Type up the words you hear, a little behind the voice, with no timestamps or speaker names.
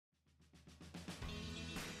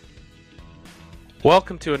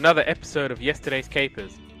Welcome to another episode of Yesterday's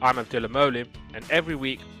Capers. I'm Abdullah Molim, and every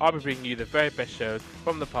week I'll be bringing you the very best shows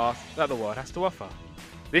from the past that the world has to offer.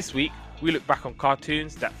 This week, we look back on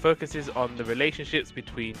cartoons that focuses on the relationships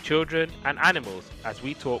between children and animals as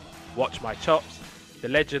we talk Watch My Chops, The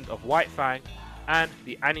Legend of White Fang, and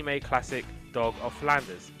the anime classic Dog of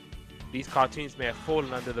Flanders. These cartoons may have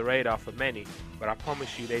fallen under the radar for many, but I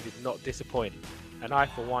promise you they did not disappoint, and I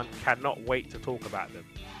for one cannot wait to talk about them.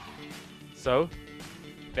 So,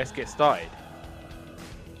 let's get started.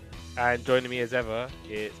 And joining me as ever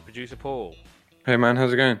is producer Paul. Hey man,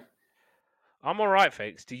 how's it going? I'm alright,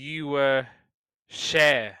 thanks. Do you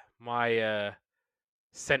share my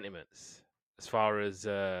sentiments as far as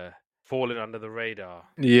falling under the radar?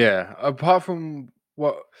 Yeah, apart from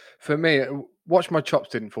what, for me, Watch My Chops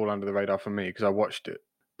didn't fall under the radar for me because I watched it.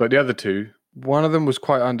 But the other two, one of them was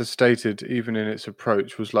quite understated even in its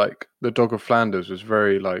approach, was like The Dog of Flanders was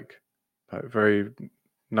very very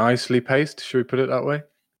nicely paced, should we put it that way?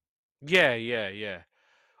 Yeah.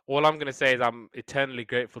 All I'm going to say is I'm eternally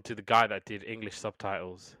grateful to the guy that did English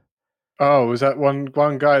subtitles. Oh, was that one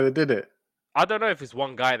guy that did it? I don't know if it's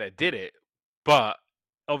one guy that did it, but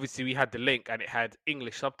obviously we had the link and it had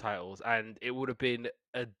English subtitles, and it would have been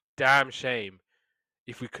a damn shame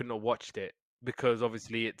if we couldn't have watched it, because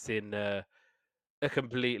obviously it's in a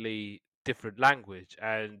completely different language.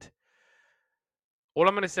 And all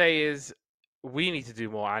I'm going to say is we need to do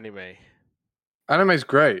more anime. Anime's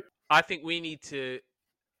great. I think we need to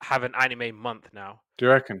have an anime month now. Do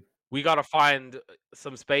you reckon? We got to find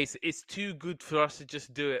some space. It's too good for us to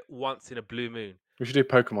just do it once in a blue moon. We should do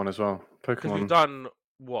Pokemon as well. Because we've Pokemon. done,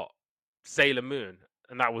 what? Sailor Moon,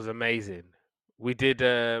 and that was amazing. We did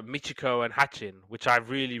Michiko and Hatchin, which I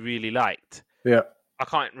really, really liked. Yeah. I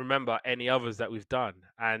can't remember any others that we've done.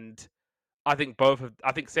 And I think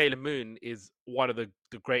Sailor Moon is one of the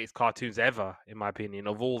greatest cartoons ever, in my opinion,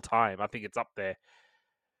 of all time. I think it's up there.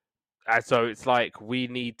 And so it's like we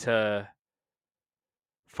need to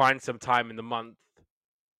find some time in the month.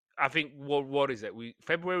 I think what is it?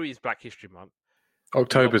 February is Black History Month.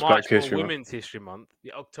 October's Black History Month. Women's History Month.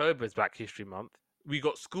 Yeah, October's Black History Month. We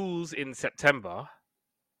got schools in September.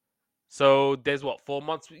 So there's 4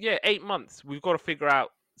 months? Yeah, 8 months. We've got to figure out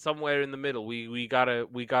somewhere in the middle. We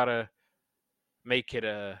gotta make it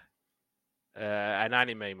an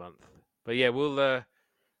anime month. But yeah, we'll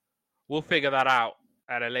figure that out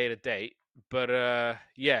at a later date. But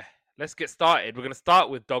yeah, let's get started. We're gonna start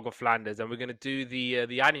with Dog of Flanders, and we're gonna do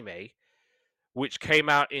the anime, which came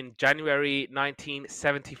out in January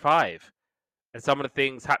 1975, and some of the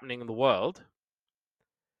things happening in the world.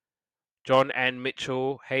 John N.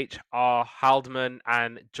 Mitchell, H.R. Haldeman,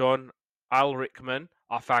 and John Ehrlichman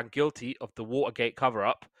are found guilty of the Watergate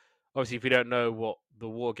cover-up. Obviously, if you don't know what the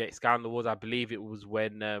Watergate scandal was, I believe it was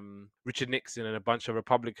when Richard Nixon and a bunch of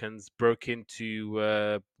Republicans broke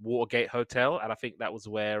into Watergate Hotel, and I think that was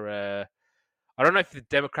where I don't know if the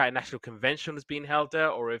Democratic National Convention was being held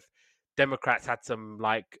there, or if Democrats had some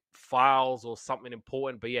files or something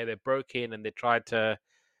important. But yeah, they broke in and they tried to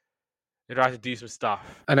do some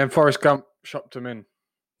stuff. And then Forrest Gump shopped him in.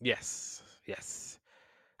 Yes.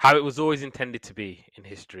 How it was always intended to be in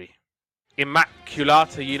history.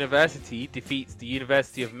 Immaculata University defeats the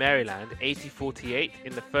University of Maryland 80-48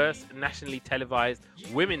 in the first nationally televised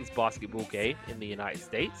women's basketball game in the United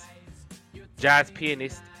States. Jazz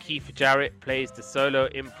pianist Keith Jarrett plays the solo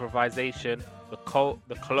improvisation The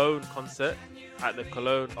Cologne Concert at the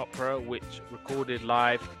Cologne Opera, which, recorded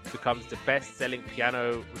live, becomes the best-selling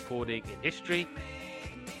piano recording in history.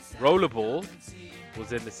 Rollerball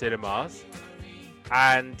was in the cinemas,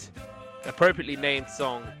 and appropriately named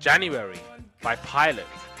song January by Pilot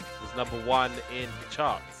was number 1 in the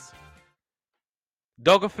charts.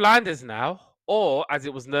 Dog of Flanders now, or as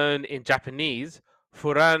it was known in Japanese,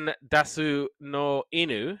 Furan Dasu no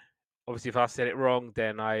Inu. Obviously, if I said it wrong,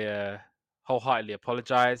 then I wholeheartedly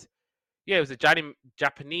apologize. Yeah, it was a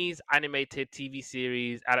Japanese animated TV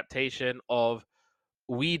series adaptation of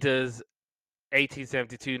Ueda's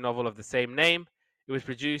 1872 novel of the same name. It was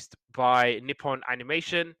produced by Nippon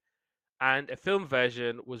Animation, and a film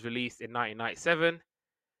version was released in 1997.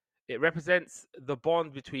 It represents the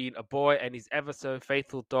bond between a boy and his ever so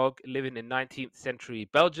faithful dog living in 19th century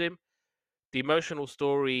Belgium. The emotional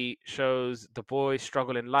story shows the boy's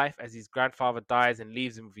struggle in life as his grandfather dies and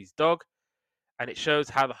leaves him with his dog. And it shows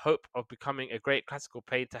how the hope of becoming a great classical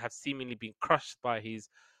painter has seemingly been crushed by his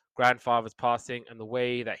grandfather's passing and the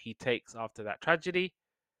way that he takes after that tragedy.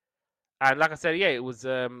 And like I said, yeah, it was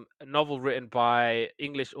a novel written by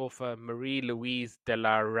English author Marie-Louise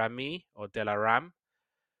Delaram,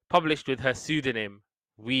 published with her pseudonym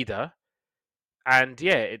Ouida. And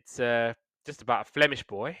yeah, it's just about a Flemish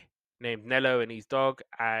boy named Nello and his dog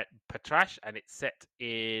at Patrash, and it's set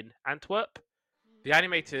in Antwerp. The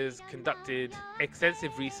animators conducted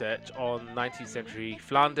extensive research on 19th century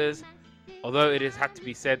Flanders, although it has had to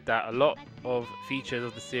be said that a lot of features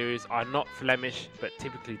of the series are not Flemish but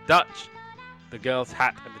typically Dutch. The girl's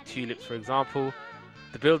hat and the tulips, for example.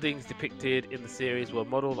 The buildings depicted in the series were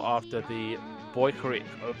modelled after the Boycoric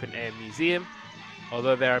Open Air Museum,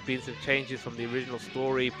 although there have been some changes from the original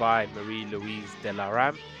story by Marie-Louise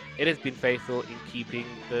Delaram. It has been faithful in keeping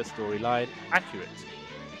the storyline accurate.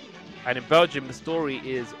 And in Belgium, the story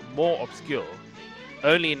is more obscure.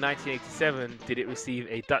 Only in 1987 did it receive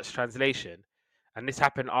a Dutch translation, and this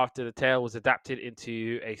happened after the tale was adapted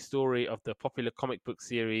into a story of the popular comic book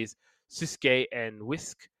series Suske and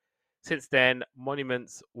Whisk. Since then,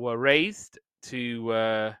 monuments were raised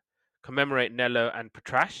to commemorate Nello and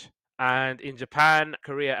Patrash. And in Japan,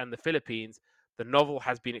 Korea, and the Philippines, the novel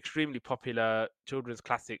has been extremely popular children's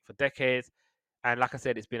classic for decades. And like I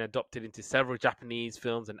said, it's been adopted into several Japanese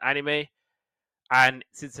films and anime. And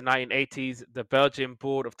since the 1980s, the Belgian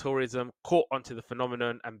Board of Tourism caught onto the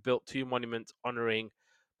phenomenon and built 2 monuments honoring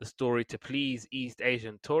the story to please East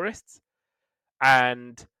Asian tourists.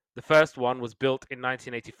 And the first one was built in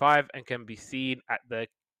 1985 and can be seen at the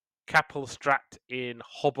Kapelstraat in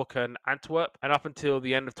Hoboken, Antwerp. And up until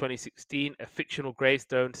the end of 2016, a fictional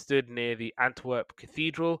gravestone stood near the Antwerp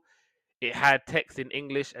Cathedral. It had text in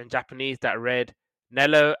English and Japanese that read,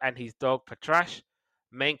 Nello and his dog Patrash,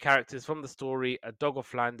 main characters from the story, a dog of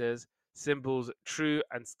Flanders, symbols true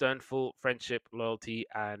and sternful friendship, loyalty,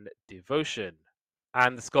 and devotion.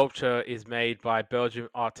 And the sculpture is made by Belgian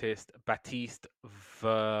artist Baptiste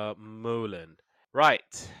Vermeulen.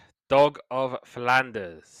 Right, Dog of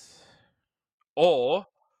Flanders. Or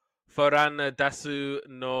Forana Dasu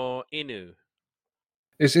no Inu.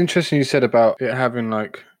 It's interesting you said about it having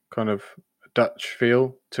like kind of a Dutch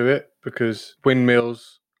feel to it, because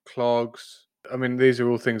windmills, clogs, I mean, these are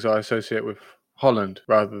all things I associate with Holland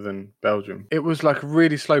rather than Belgium. It was like a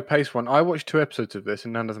really slow paced one. I watched 2 episodes of this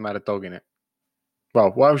and none of them had a dog in it.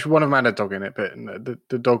 Well, one of them had a dog in it, but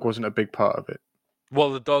the dog wasn't a big part of it.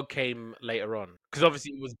 Well, the dog came later on because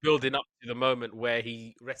obviously it was building up to the moment where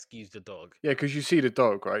he rescues the dog. Yeah, because you see the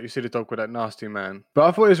dog, right? You see the dog with that nasty man. But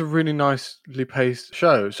I thought it was a really nicely paced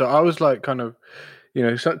show. So I was like kind of, you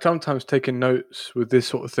know, sometimes taking notes with this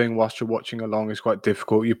sort of thing whilst you're watching along is quite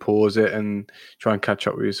difficult. You pause it and try and catch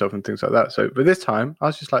up with yourself and things like that. So, but this time I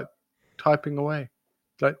was just like typing away,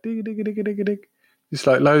 like dig, dig, dig, dig, dig. Just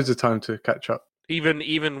like loads of time to catch up.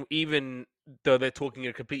 Even though they're talking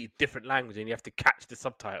a completely different language and you have to catch the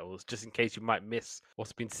subtitles just in case you might miss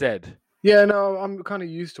what's been said. Yeah, no, I'm kind of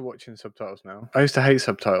used to watching subtitles now. I used to hate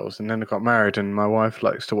subtitles, and then I got married, and my wife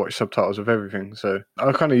likes to watch subtitles of everything, so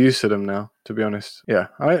I'm kind of used to them now, to be honest. Yeah,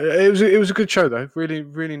 it was a good show though. Really,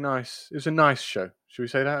 really nice. It was a nice show. Should we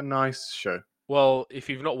say that? A nice show. Well, if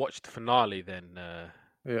you've not watched the finale, then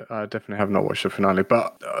Yeah, I definitely have not watched the finale,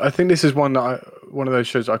 but I think this is one of those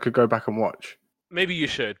shows I could go back and watch. maybe you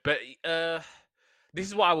should. But this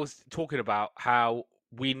is what I was talking about, how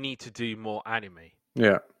we need to do more anime.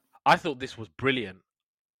 Yeah. I thought this was brilliant.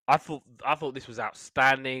 I thought this was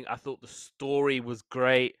outstanding. I thought the story was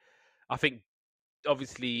great. I think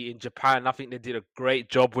obviously in Japan, I think they did a great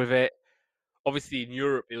job with it. Obviously in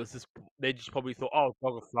Europe, it was just they just probably thought, oh,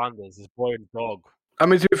 Dog of Flanders, this boy and dog. I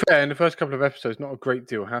mean, to be fair, in the first couple of episodes, not a great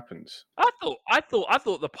deal happens. I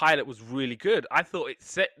thought the pilot was really good. I thought it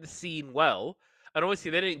set the scene well, and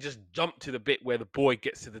obviously they didn't just jump to the bit where the boy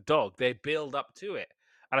gets to the dog. They build up to it,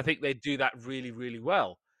 and I think they do that really, really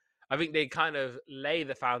well. I think they kind of lay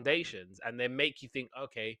the foundations, and they make you think,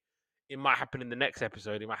 okay, it might happen in the next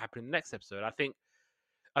episode. It might happen in the next episode. I think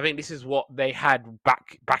this is what they had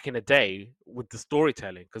back in the day with the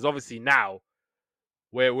storytelling, because obviously now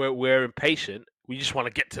we're impatient. We just want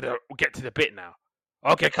to get to the bit now.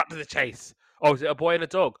 Okay, cut to the chase. Oh, is it a boy and a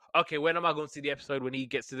dog? Okay, when am I going to see the episode when he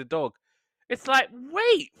gets to the dog? It's like,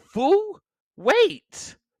 wait, fool,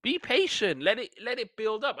 wait. Be patient. Let it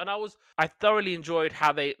build up. And I thoroughly enjoyed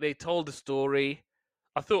how they told the story.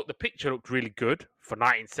 I thought the picture looked really good for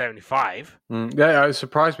 1975. Yeah, it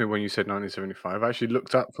surprised me when you said 1975. I actually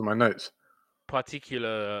looked up for my notes.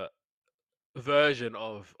 Particular version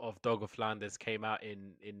of Dog of Flanders came out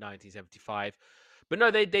in 1975. But no,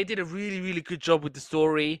 they did a really, really good job with the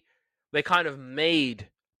story. They kind of made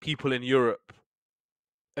people in Europe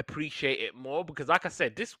appreciate it more because, like I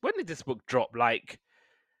said, when did this book drop? Like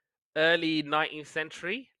early 19th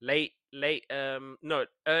century, early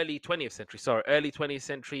 20th century. Sorry, early 20th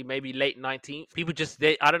century, maybe late 19th. People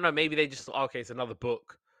I don't know, maybe they just thought, okay, it's another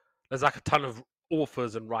book. There's like a ton of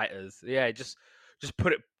authors and writers. Yeah, just just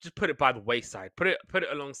put it by the wayside. Put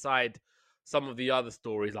it alongside some of the other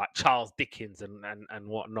stories like Charles Dickens and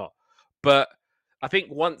whatnot. But I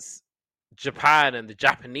think once Japan and the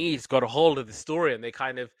Japanese got a hold of the story and they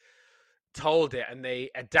kind of told it and they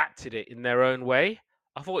adapted it in their own way,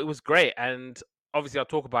 I thought it was great. And obviously, I'll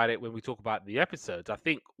talk about it when we talk about the episodes. I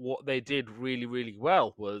think what they did really, really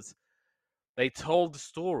well was they told the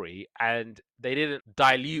story and they didn't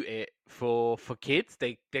dilute it for kids.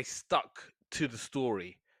 They stuck to the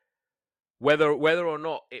story, whether or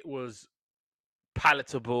not it was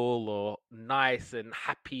palatable or nice and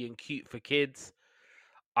happy and cute for kids.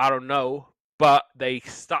 I don't know, but they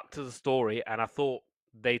stuck to the story, and I thought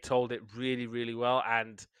they told it really, really well.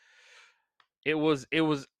 And it was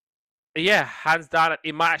yeah, hands down,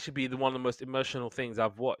 it might actually be one of the most emotional things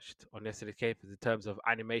I've watched on Yesterday Capers in terms of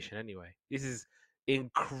animation. Anyway, this is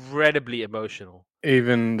incredibly emotional.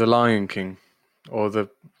 Even the Lion King, or the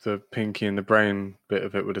Pinky and the Brain bit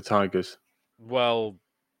of it with the tigers. Well,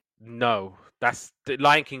 no, that's the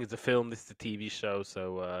Lion King is the film. This is the TV show,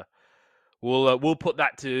 so we'll put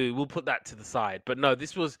that to the side. But no,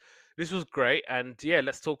 this was great, and yeah,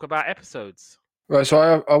 let's talk about episodes. Right,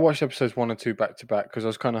 so I watched episodes 1 and 2 back to back because I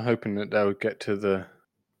was kind of hoping that they would get to the.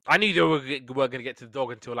 I knew they were going to get to the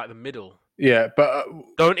dog until like the middle. Yeah, but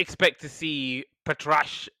don't expect to see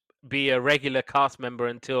Patrash be a regular cast member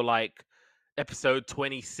until like episode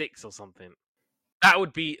 26 or something. That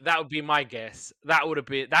would be my guess.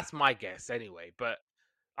 That's my guess anyway. But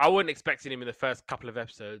I wasn't expecting him in the first couple of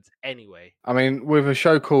episodes anyway. I mean, with a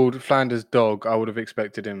show called Flanders Dog, I would have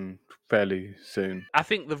expected him fairly soon. I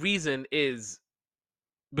think the reason is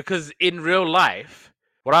because in real life,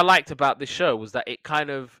 what I liked about this show was that it kind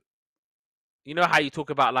of, you know how you talk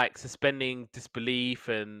about like suspending disbelief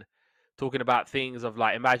and talking about things of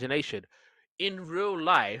like imagination. In real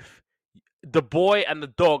life, the boy and the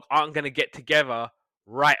dog aren't going to get together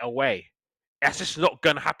right away. That's just not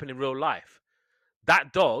going to happen in real life.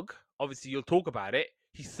 That dog, obviously, you'll talk about it.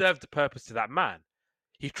 He served a purpose to that man.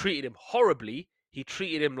 He treated him horribly. He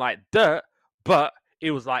treated him like dirt, but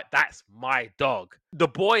it was like, that's my dog. The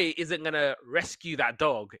boy isn't going to rescue that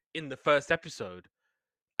dog in the first episode.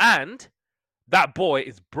 And that boy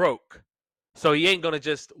is broke. So he ain't going to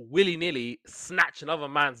just willy-nilly snatch another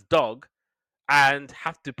man's dog and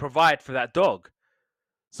have to provide for that dog.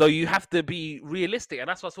 So you have to be realistic. And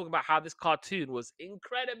that's what I was talking about, how this cartoon was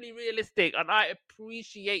incredibly realistic. And I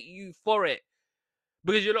appreciate you for it.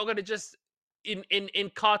 Because you're not going to just, in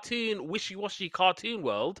cartoon, wishy-washy cartoon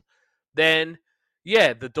world, then,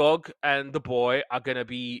 yeah, the dog and the boy are going to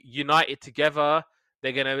be united together.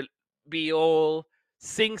 They're going to be all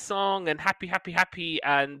sing-song and happy, happy, happy.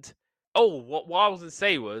 And, what I was going to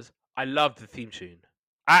say was, I loved the theme tune.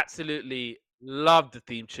 Absolutely loved the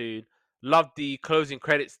theme tune. Loved the closing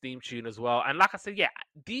credits theme tune as well. And like I said, yeah,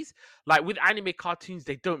 these, like with anime cartoons,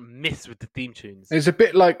 they don't miss with the theme tunes. It's a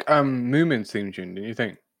bit like Moomin's theme tune, don't you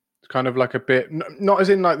think? It's kind of like a bit, not as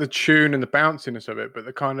in like the tune and the bounciness of it, but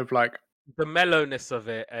the kind of like the mellowness of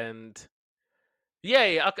it. And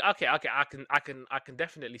yeah, okay, I can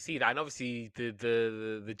definitely see that. And obviously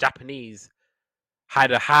the Japanese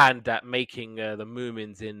had a hand at making the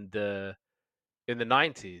Moomins in the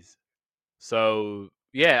 90s. So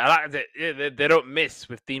yeah, I like they don't miss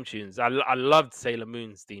with theme tunes. I loved Sailor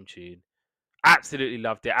Moon's theme tune, absolutely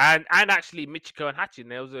loved it, and actually Michiko and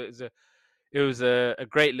Hatchin. It was a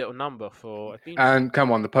great little number for a theme tune. And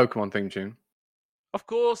come on, the Pokemon theme tune. Of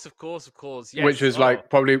course. Yes, which was like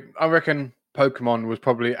probably, I reckon Pokemon was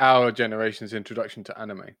probably our generation's introduction to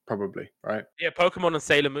anime, probably, right? Yeah, Pokemon and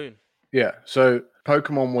Sailor Moon. Yeah, so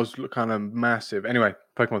Pokemon was kind of massive. Anyway,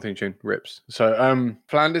 Pokemon theme tune rips. So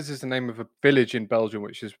Flanders is the name of a village in Belgium,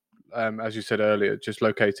 which is, as you said earlier, just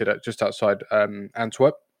located at just outside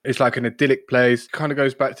Antwerp. It's like an idyllic place. Kind of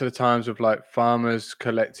goes back to the times of like farmers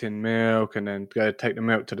collecting milk and then go take the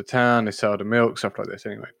milk to the town. They sell the milk, stuff like this.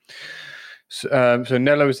 Anyway. So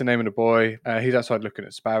Nello is the name of the boy. He's outside looking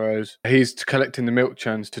at sparrows. He's collecting the milk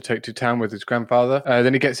churns to take to town with his grandfather.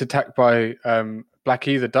 Then he gets attacked by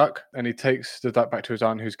Blackie the duck, and he takes the duck back to his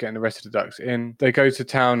aunt, who's getting the rest of the ducks in. They go to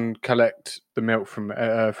town, collect the milk from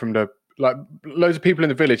the, like, loads of people in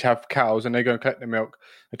the village have cows, and they go and collect the milk.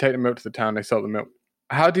 They take the milk to the town. They sell the milk.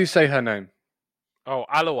 How do you say her name? Oh,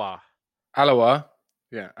 Aloha. Aloha.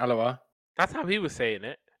 Yeah, Aloha. That's how he was saying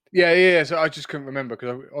it. Yeah. So I just couldn't remember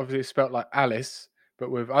because obviously it's spelled like Alice,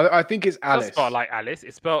 but with I think it's Alice. It's spelled like Alice.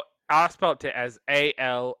 I spelled it as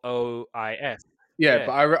Alois. Yeah,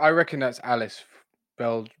 but I reckon that's Alice,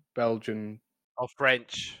 Belgian or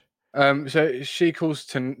French. So she calls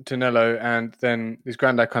to Nello, and then his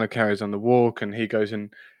granddad kind of carries on the walk, and he goes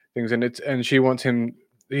and things, and she wants him.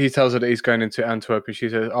 he tells her that he's going into Antwerp, and she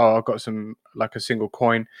says, "Oh, I've got some like a single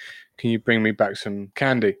coin. Can you bring me back some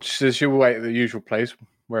candy?" She says she'll wait at the usual place,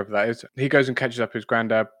 wherever that is. He goes and catches up his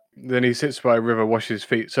granddad. Then he sits by a river, washes his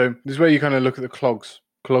feet. So this is where you kind of look at the clogs.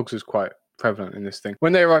 Clogs is quite prevalent in this thing.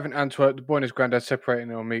 When they arrive in Antwerp, the boy and his granddad separate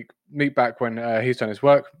and they'll meet back when he's done his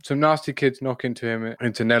work. Some nasty kids knock into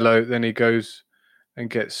Nello. Then he goes and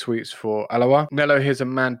gets sweets for Aloha. Nello hears a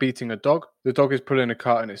man beating a dog. The dog is pulling a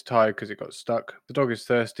cart and it's tired because it got stuck. The dog is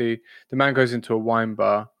thirsty. The man goes into a wine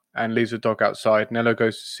bar and leaves the dog outside. Nello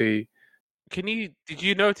goes to see. Did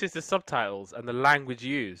you notice the subtitles and the language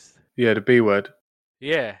used? Yeah, the B word.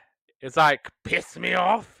 Yeah. It's like, piss me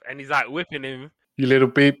off. And he's like whipping him. You little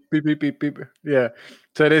beep, beep, beep, beep, beep. Yeah.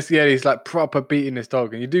 So he's like proper beating this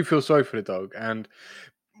dog. And you do feel sorry for the dog. And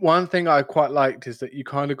one thing I quite liked is that you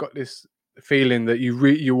kind of got this feeling that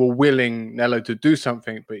you were willing Nello to do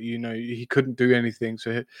something, but he couldn't do anything.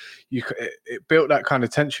 So it built that kind of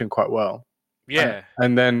tension quite well. Yeah.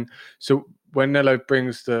 And then, so when Nello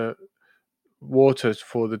brings the water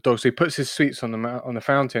for the dog, so he puts his sweets on the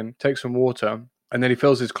fountain, takes some water, and then he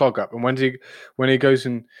fills his clog up. And when he goes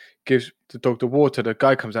and gives the dog the water, the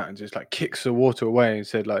guy comes out and just like kicks the water away and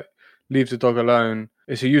said like, leave the dog alone.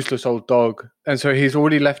 It's a useless old dog. And so he's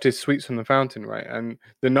already left his sweets on the fountain, right? And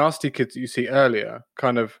the nasty kids that you see earlier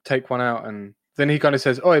kind of take one out, and then he kind of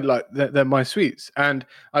says, "Oh, like they're my sweets." And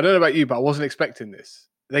I don't know about you, but I wasn't expecting this.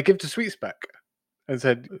 They give the sweets back and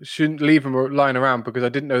said, "Shouldn't leave them lying around because I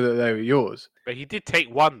didn't know that they were yours." But he did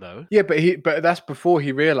take one though. Yeah, but that's before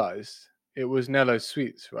he realized it was Nello's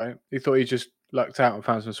sweets, right? He thought he just lucked out and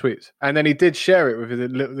found some sweets. And then he did share it with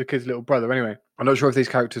the kid's little brother. Anyway, I'm not sure if these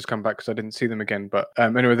characters come back because I didn't see them again. But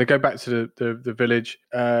anyway, they go back to the village.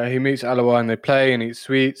 He meets Aloha and they play and eat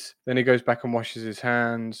sweets. Then he goes back and washes his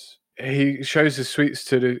hands. He shows the sweets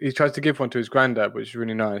he tries to give one to his granddad, which is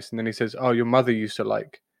really nice. And then he says, "Oh, your mother used to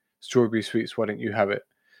like strawberry sweets. Why don't you have it?"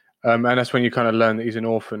 And that's when you kind of learn that he's an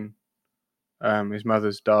orphan. His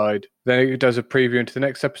mother's died. Then he does a preview into the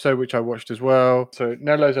next episode, which I watched as well. So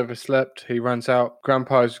Nello's overslept. He runs out.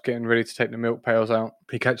 Grandpa's getting ready to take the milk pails out.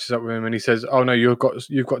 He catches up with him and he says, "Oh no, you've got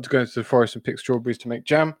to go into the forest and pick strawberries to make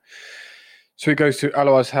jam." So he goes to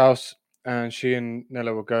Aloha's house, and she and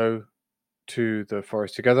Nello will go to the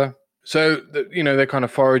forest together. So they're kind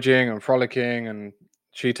of foraging and frolicking, and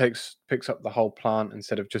she picks up the whole plant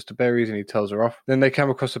instead of just the berries, and he tells her off. Then they come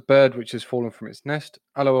across a bird which has fallen from its nest.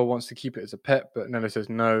 Aloha wants to keep it as a pet, but Nello says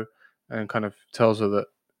no, and kind of tells her that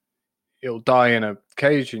it'll die in a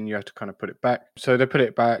cage and you have to kind of put it back. So they put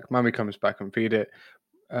it back. Mummy comes back and feed it.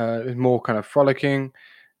 There's more kind of frolicking.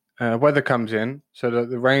 Weather comes in, so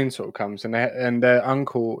the rain sort of comes, and their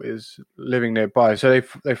uncle is living nearby. So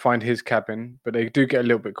they find his cabin, but they do get a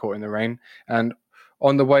little bit caught in the rain. And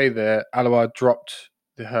on the way there, Aloha dropped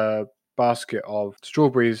her basket of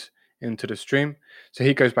strawberries into the stream. So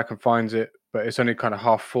he goes back and finds it, but it's only kind of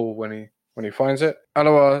half full when he finds it.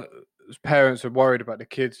 Aloha's parents are worried about the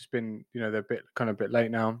kids. It's been, they're a bit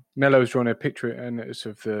late now. Nello's drawn a picture and it's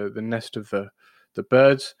of the nest of the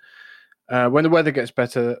birds. When the weather gets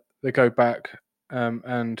better, they go back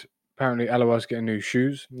and apparently Aloha's getting new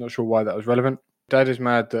shoes. I'm not sure why that was relevant. Dad is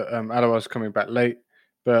mad that Aloha's coming back late,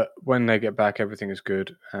 but when they get back, everything is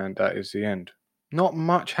good, and that is the end. Not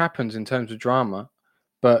much happens in terms of drama,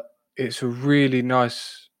 but it's a really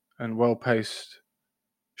nice and well-paced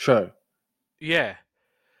show. Yeah.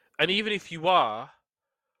 And even if you are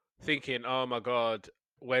thinking, "Oh my God,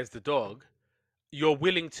 where's the dog?" you're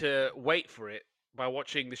willing to wait for it by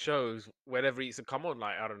watching the shows whenever it's come on,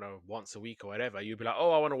 like, I don't know, once a week or whatever. You'll be like,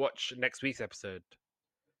 "Oh, I want to watch next week's episode."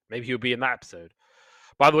 Maybe he'll be in that episode.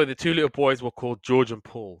 By the way, the two little boys were called George and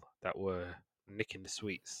Paul that were nicking the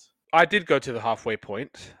sweets. I did go to the halfway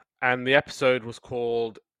point, and the episode was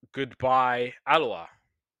called Goodbye Aloha.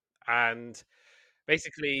 And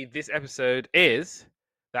basically, this episode is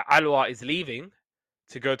that Aloha is leaving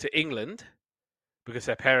to go to England because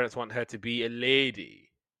her parents want her to be a lady.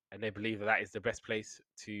 And they believe that is the best place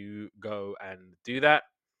to go and do that.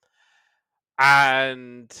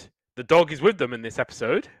 And the dog is with them in this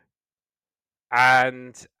episode.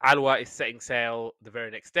 And Aloha is setting sail the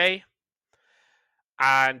very next day.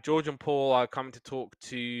 And George and Paul are coming to talk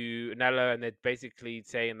to Nello, and they're basically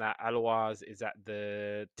saying that Aloha's is at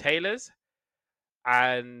the tailor's.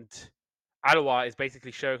 And Aloha is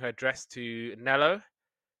basically showing her dress to Nello.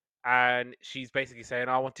 And she's basically saying,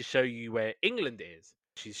 "I want to show you where England is."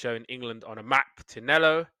 She's showing England on a map to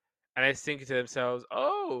Nello. And they're thinking to themselves,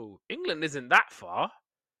 "Oh, England isn't that far."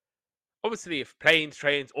 Obviously, if planes,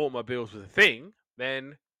 trains, automobiles was a thing,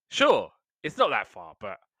 then sure, it's not that far.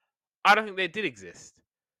 But I don't think they did exist.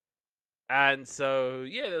 And so,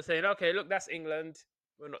 yeah, they're saying, "Okay, look, that's England.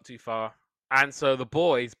 We're not too far. And so the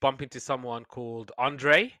boys bump into someone called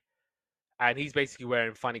Andre, and he's basically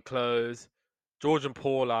wearing funny clothes. George and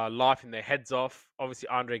Paul are laughing their heads off. Obviously,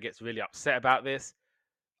 Andre gets really upset about this.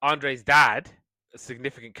 Andre's dad, a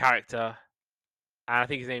significant character, and I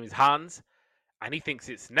think his name is Hans, and he thinks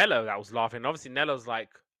it's Nello that was laughing. And obviously, Nello's like,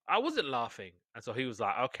 I wasn't laughing. And so he was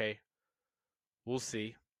like, okay, we'll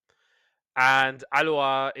see. And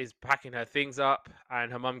Alua is packing her things up,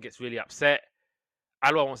 and her mum gets really upset.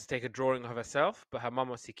 Alua wants to take a drawing of herself, but her mum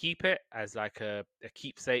wants to keep it as like a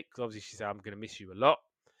keepsake, because obviously she said, I'm going to miss you a lot.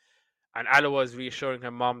 And Alua is reassuring her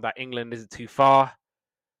mum that England isn't too far.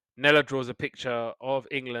 Nello draws a picture of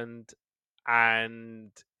England, and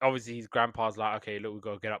obviously his grandpa's like, okay, look, we've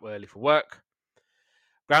got to get up early for work.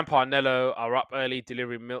 Grandpa and Nello are up early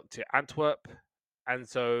delivering milk to Antwerp, and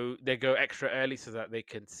so they go extra early so that they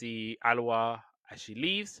can see Alua as she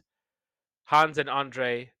leaves. Hans and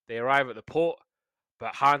Andre, they arrive at the port,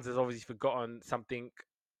 but Hans has obviously forgotten something.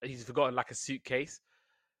 He's forgotten like a suitcase.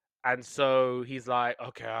 And so he's like,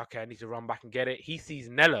 okay, I need to run back and get it. He sees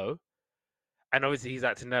Nello, and obviously he's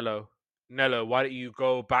like to Nello, why don't you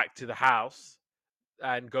go back to the house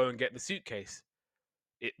and go and get the suitcase?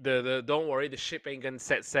 Don't worry, the ship ain't gonna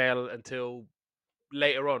set sail until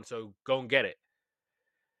later on, so go and get it.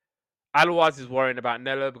 Alois is worrying about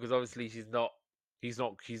Nello because obviously she's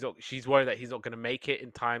worried that he's not gonna make it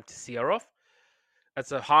in time to see her off. And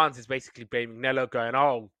so Hans is basically blaming Nello, going,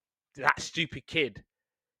 oh, that stupid kid.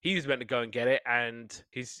 He was meant to go and get it, and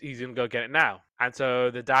he's gonna go get it now. And so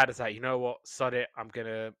the dad is like, you know what, sod it, I'm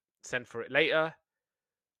gonna send for it later.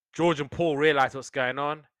 George and Paul realize what's going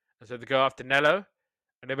on, and so they go after Nello,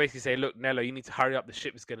 and they basically say, look, Nello, you need to hurry up, the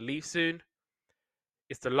ship is gonna leave soon.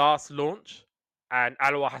 It's the last launch, and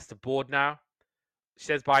Alua has to board now. She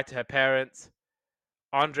says bye to her parents.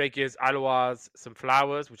 Andre gives Alois some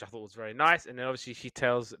flowers, which I thought was very nice, and then obviously she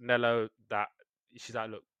tells Nello that, she's like,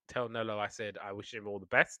 look, tell Nello I said I wish him all the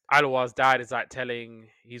best. Alois' dad is like telling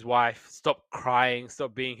his wife, stop crying,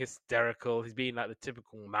 stop being hysterical. He's being like the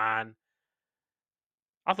typical man.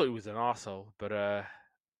 I thought he was an arsehole, but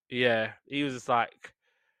yeah, he was just like,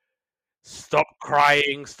 stop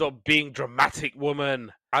crying, stop being dramatic,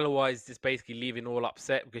 woman. Alois is just basically leaving all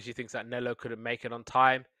upset because she thinks that Nello couldn't make it on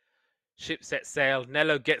time. Ship sets sail.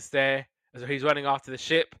 Nello gets there, so he's running after the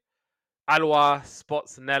ship. Alois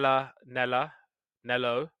spots Nello,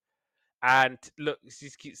 and look, she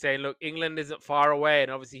just keeps saying, look, England isn't far away,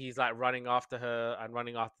 and obviously he's like running after her and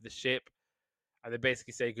running after the ship, and they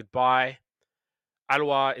basically say goodbye.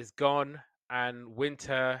 Alois is gone, and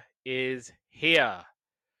winter is here.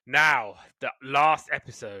 Now, the last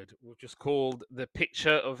episode, which was called The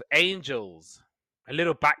Picture of Angels. A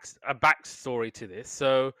little backstory to this.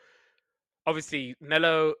 So, obviously,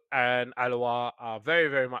 Nello and Alois are very,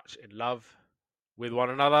 very much in love with one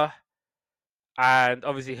another. And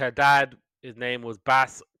obviously, her dad, his name was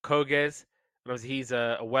Bas Koges. And obviously, he's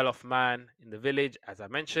a well-off man in the village, as I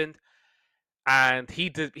mentioned. And he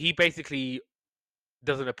basically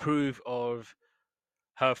doesn't approve of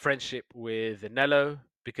her friendship with Nello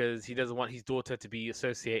because he doesn't want his daughter to be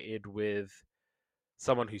associated with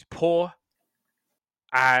someone who's poor.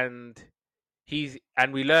 And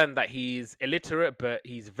we learn that he's illiterate, but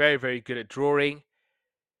he's very, very good at drawing.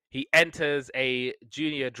 He enters a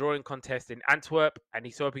junior drawing contest in Antwerp, and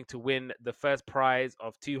he's hoping to win the first prize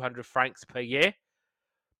of 200 francs per year.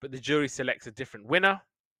 But the jury selects a different winner.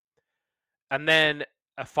 And then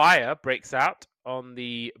a fire breaks out on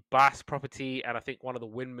the Bas property, and I think one of the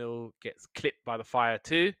windmill gets clipped by the fire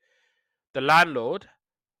too. The landlord,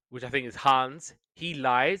 which I think is Hans, he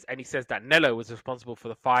lies, and he says that Nello was responsible for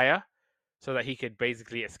the fire so that he could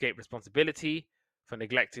basically escape responsibility for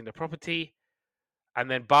neglecting the property. And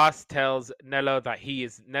then Bas tells Nello that he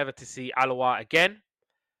is never to see Alois again.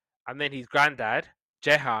 And then his granddad,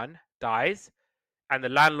 Jehan, dies, and the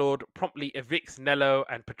landlord promptly evicts Nello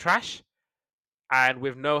and Petrash. And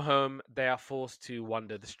with no home, they are forced to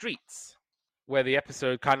wander the streets, where the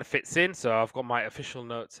episode kind of fits in. So I've got my official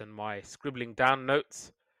notes and my scribbling down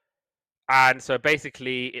notes. And so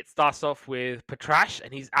basically, it starts off with Petrash,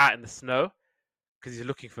 and he's out in the snow because he's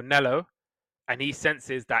looking for Nello. And he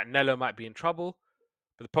senses that Nello might be in trouble.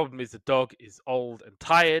 But the problem is the dog is old and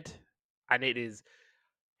tired, and it is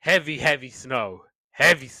heavy, heavy snow.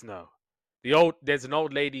 Heavy snow. There's an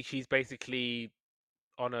old lady, she's basically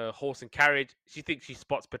on a horse and carriage. She thinks she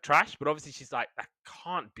spots Petrash, but obviously she's like, that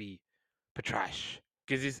can't be Petrash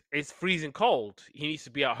because it's freezing cold. He needs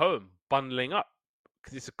to be at home bundling up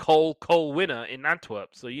because it's a cold winter in Antwerp,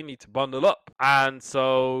 so you need to bundle up. And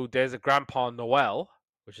so there's a Grandpa Noel,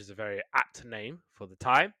 which is a very apt name for the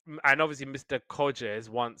time. And obviously Mr. Kojes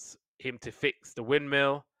wants him to fix the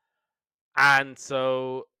windmill. And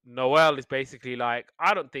so Noel is basically like,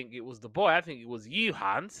 I don't think it was the boy. I think it was you,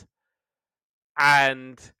 Hans.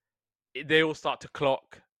 And they all start to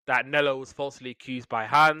clock that Nello was falsely accused by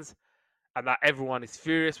Hans and that everyone is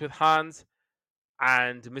furious with Hans.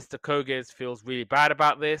 And Mr. Koges feels really bad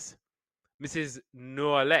about this. Mrs.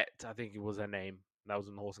 Noelette, I think it was her name. That was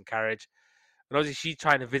in the horse and carriage. And obviously she's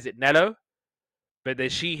trying to visit Nello. But then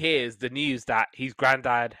she hears the news that his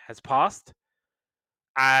granddad has passed.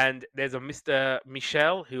 And there's a Mr.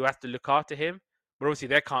 Michel who has to look after him. But obviously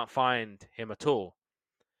they can't find him at all.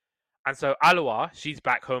 And so Aloha, she's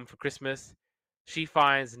back home for Christmas. She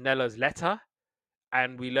finds Nello's letter.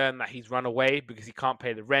 And we learn that he's run away because he can't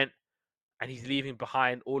pay the rent. And he's leaving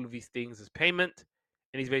behind all of these things as payment.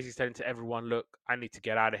 And he's basically saying to everyone, look, I need to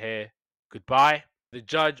get out of here. Goodbye. The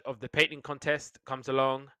judge of the painting contest comes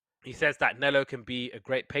along. He says that Nello can be a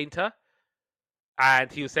great painter.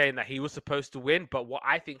 And he was saying that he was supposed to win. But what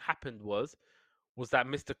I think happened was that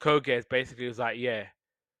Mr. Koges basically was like, yeah,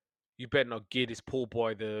 you better not give this poor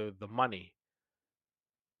boy the money.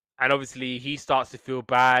 And obviously he starts to feel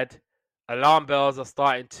bad. Alarm bells are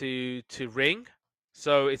starting to ring.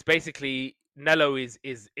 So it's basically Nello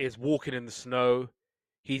is walking in the snow.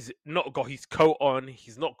 He's not got his coat on.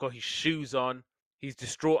 He's not got his shoes on. He's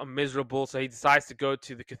distraught and miserable. So he decides to go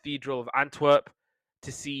to the Cathedral of Antwerp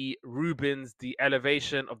to see Rubens, the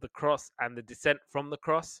elevation of the cross and the descent from the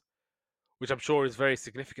cross, which I'm sure is very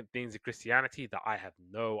significant things in Christianity that I have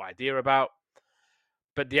no idea about.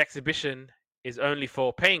 But the exhibition is only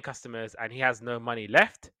for paying customers and he has no money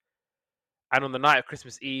left. And on the night of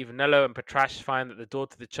Christmas Eve, Nello and Petrash find that the door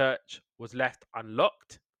to the church was left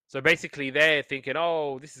unlocked. So basically they're thinking,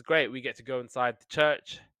 oh, this is great. We get to go inside the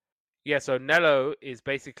church. Yeah, so Nello is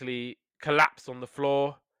basically collapsed on the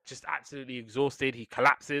floor, just absolutely exhausted. He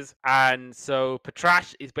collapses. And so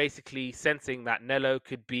Petrash is basically sensing that Nello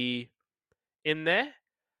could be in there.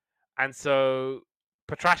 And so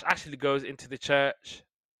Petrash actually goes into the church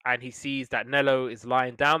and he sees that Nello is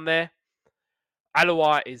lying down there.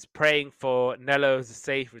 Aloha is praying for Nello's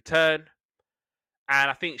safe return. And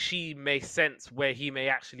I think she may sense where he may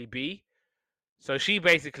actually be. So she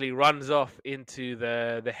basically runs off into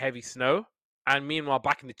the heavy snow. And meanwhile,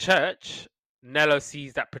 back in the church, Nello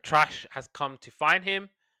sees that Petrash has come to find him.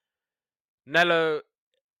 Nello,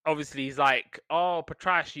 obviously, is like, oh,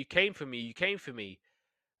 Petrash, you came for me. You came for me.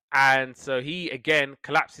 And so he, again,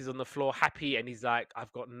 collapses on the floor happy. And he's like,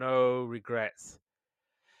 I've got no regrets.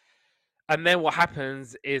 And then what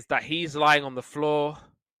happens is that he's lying on the floor.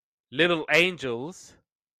 Little angels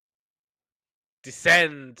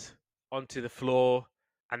descend onto the floor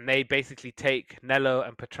and they basically take Nello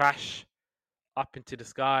and Petrash up into the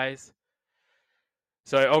skies.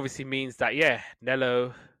 So it obviously means that, yeah,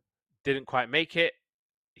 Nello didn't quite make it.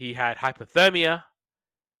 He had hypothermia.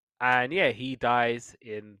 And yeah, he dies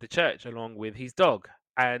in the church along with his dog.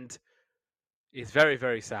 And it's very,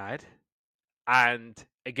 very sad. And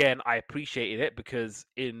again, I appreciated it because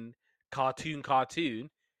in cartoon,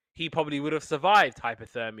 he probably would have survived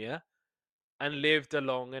hypothermia and lived a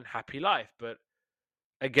long and happy life. But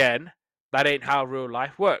again, that ain't how real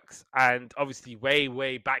life works. And obviously, way,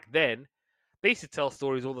 way back then, they used to tell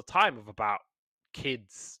stories all the time about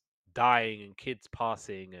kids dying and kids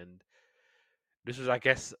passing. And this was, I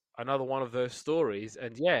guess, another one of those stories.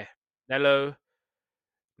 And yeah, Nello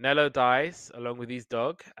dies along with his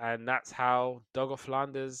dog, and that's how Dog of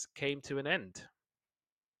Flanders came to an end.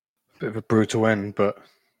 Bit of a brutal end, but I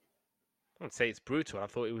wouldn't say it's brutal. I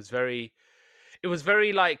thought it was very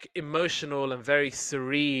like emotional and very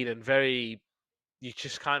serene and very, you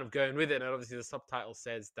just kind of going with it. And obviously the subtitle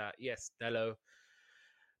says that yes,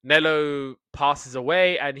 Nello passes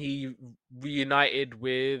away and he reunited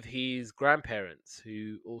with his grandparents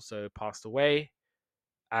who also passed away.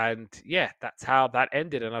 And yeah, that's how that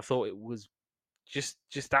ended. And I thought it was just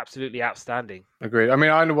absolutely outstanding. Agreed. I mean,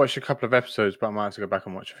 I only watched a couple of episodes, but I might have to go back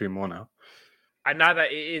and watch a few more now. And now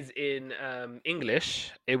that it is in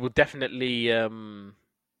English, it will definitely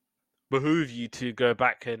behoove you to go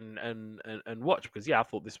back and watch, because yeah, I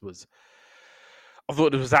thought this was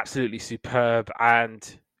absolutely superb,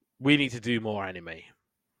 and we need to do more anime.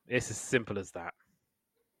 It's as simple as that.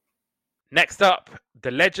 Next up,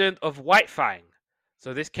 The Legend of White Fang.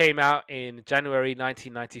 So this came out in January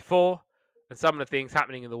 1994, and some of the things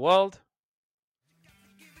happening in the world.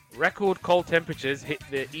 Record cold temperatures hit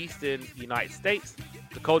the eastern United States.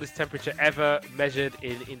 The coldest temperature ever measured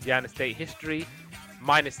in Indiana state history,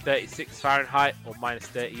 minus 36 Fahrenheit or minus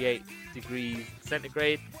 38 degrees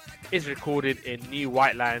centigrade, is recorded in New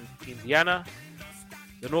Whiteland, Indiana.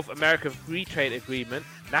 The North American Free Trade Agreement,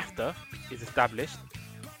 NAFTA, is established.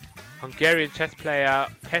 Hungarian chess player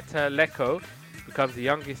Peter Leko becomes the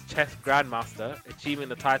youngest chess grandmaster, achieving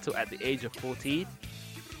the title at the age of 14.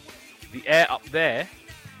 The Air Up There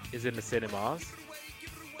is in the cinemas,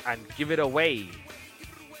 and Give It Away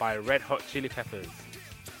by Red Hot Chili Peppers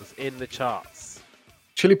was in the charts.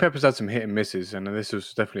 Chili Peppers had some hit and misses, and this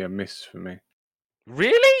was definitely a miss for me.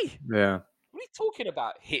 Really? Yeah. What are you talking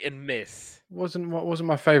about? Hit and miss? Wasn't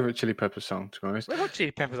my favourite Chili Peppers song, to be honest. Red Hot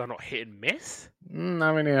Chili Peppers are not hit and miss. I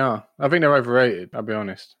mean, they are. I think they're overrated, I'll be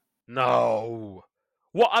honest. No.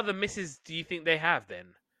 What other misses do you think they have then?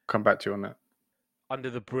 Come back to you on that. Under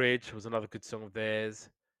the Bridge was another good song of theirs.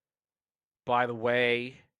 By the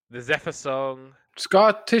Way, the Zephyr song.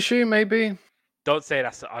 Scar Tissue, maybe. Don't say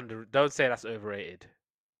that's overrated.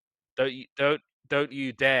 Don't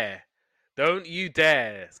you dare. Don't you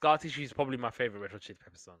dare. Scar Tissue is probably my favorite Red Hot Chili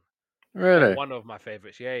Peppers song. Really? One of my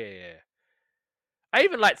favorites. Yeah. I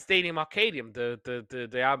even liked Stadium Arcadium,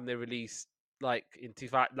 the album they released like in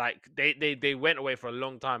 2000. Like they went away for a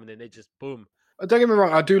long time and then they just boom. Don't get me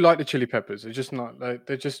wrong, I do like the Chili Peppers. They're just not like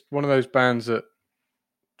they're just one of those bands that,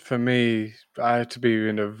 for me, I had to be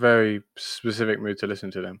in a very specific mood to listen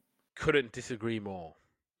to them. Couldn't disagree more.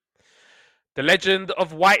 The Legend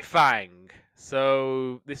of White Fang.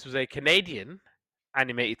 So this was a Canadian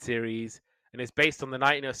animated series, and it's based on the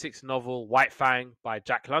 1906 novel White Fang by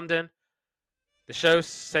Jack London. The show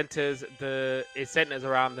centers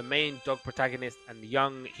around the main dog protagonist and the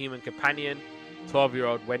young human companion,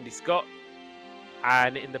 12-year-old Wendy Scott,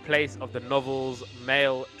 and in the place of the novel's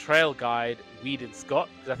male trail guide, Weedon Scott,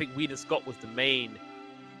 because I think Weedon Scott was the main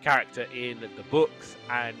character in the books,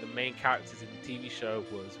 and the main characters in the TV show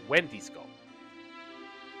was Wendy Scott.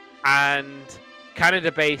 And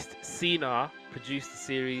Canada-based CNR produced the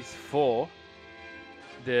series for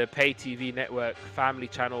the pay TV network Family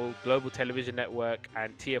Channel, Global Television Network,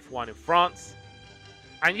 and TF1 in France.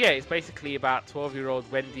 And yeah, it's basically about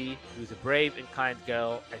 12-year-old Wendy, who's a brave and kind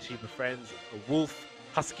girl, and she befriends a wolf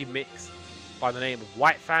husky mix by the name of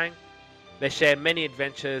White Fang. They share many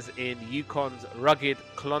adventures in Yukon's rugged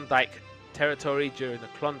Klondike territory during the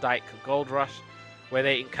Klondike Gold Rush, where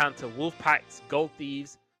they encounter wolf packs, gold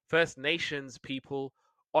thieves, First Nations people,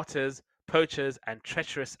 otters, poachers, and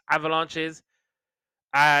treacherous avalanches.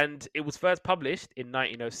 And it was first published in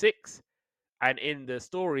 1906. And in the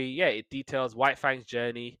story, it details White Fang's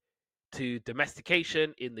journey to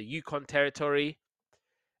domestication in the Yukon territory.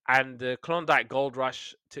 And the Klondike Gold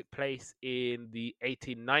Rush took place in the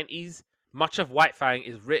 1890s. Much of White Fang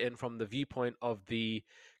is written from the viewpoint of the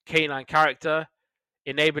canine character,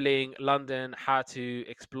 enabling London how to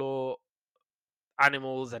explore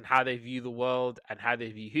animals and how they view the world and how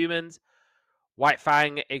they view humans. White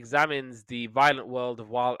Fang examines the violent world of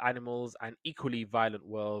wild animals and equally violent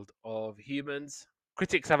world of humans.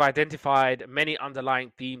 Critics have identified many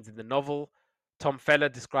underlying themes in the novel. Tom Feller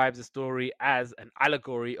describes the story as an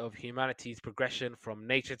allegory of humanity's progression from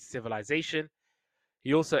nature to civilization.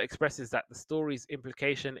 He also expresses that the story's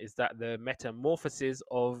implication is that the metamorphosis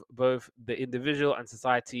of both the individual and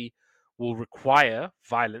society will require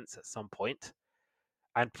violence at some point.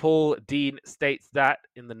 And Paul Dean states that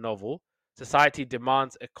in the novel, society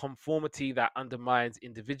demands a conformity that undermines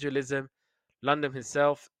individualism. London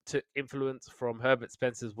himself took influence from Herbert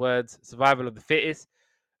Spencer's words, survival of the fittest,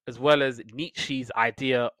 as well as Nietzsche's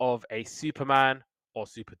idea of a Superman, or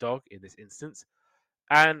Superdog in this instance,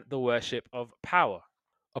 and the worship of power.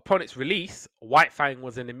 Upon its release, White Fang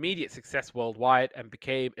was an immediate success worldwide and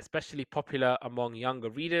became especially popular among younger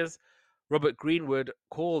readers. Robert Greenwood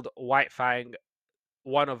called White Fang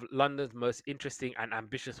one of London's most interesting and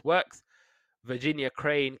ambitious works. Virginia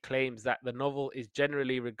Crane claims that the novel is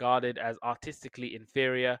generally regarded as artistically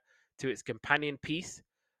inferior to its companion piece,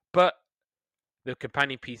 but the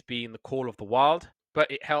companion piece being The Call of the Wild, but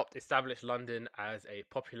it helped establish London as a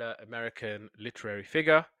popular American literary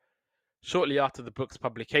figure. Shortly after the book's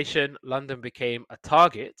publication, London became a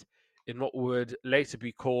target in what would later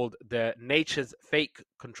be called the Nature's Fake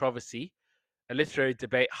controversy, a literary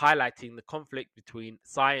debate highlighting the conflict between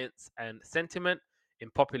science and sentiment in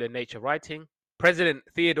popular nature writing. President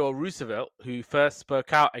Theodore Roosevelt, who first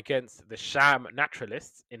spoke out against the sham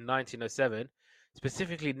naturalists in 1907,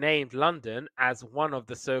 specifically named London as one of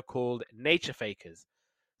the so-called nature fakers,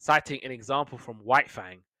 citing an example from White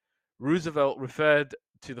Fang. Roosevelt referred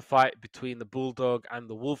to the fight between the bulldog and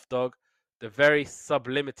the wolf dog, the very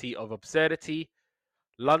sublimity of absurdity.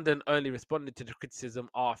 London only responded to the criticism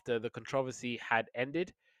after the controversy had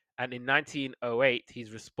ended, and in 1908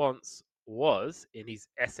 his response was, in his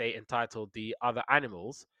essay entitled The Other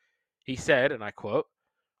Animals, he said, and I quote,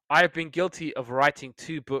 "I have been guilty of writing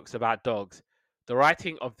 2 books about dogs. The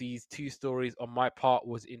writing of these two stories on my part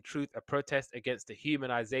was in truth a protest against the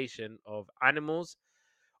humanization of animals,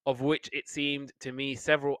 of which it seemed to me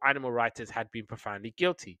several animal writers had been profoundly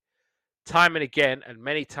guilty. Time and again, and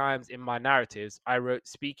many times in my narratives, I wrote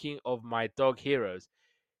speaking of my dog heroes.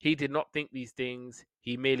 He did not think these things,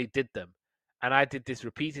 he merely did them. And I did this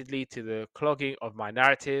repeatedly to the clogging of my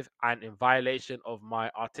narrative and in violation of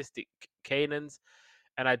my artistic canons.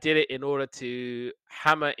 And I did it in order to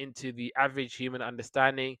hammer into the average human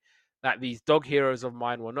understanding that these dog heroes of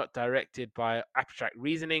mine were not directed by abstract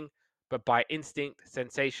reasoning, but by instinct,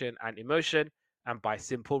 sensation, and emotion, and by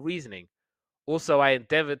simple reasoning. Also, I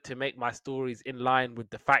endeavored to make my stories in line with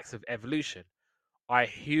the facts of evolution. I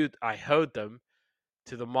held them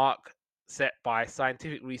to the mark set by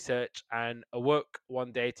scientific research and awoke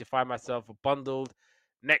one day to find myself bundled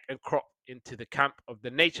neck and crop into the camp of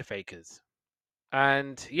the nature fakers.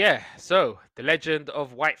 And yeah, so the legend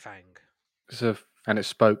of White Fang. And it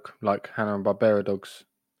spoke like Hanna-Barbera dogs.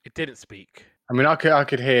 It didn't speak. I mean, I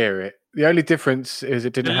could hear it. The only difference is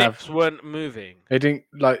it The didn't lips have. weren't moving. It didn't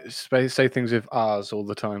like say things with R's all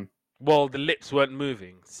the time. Well, the lips weren't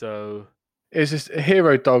moving, so It's just a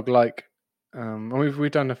hero dog like. And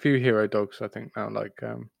we've done a few hero dogs, I think now. Like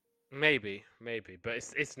maybe, but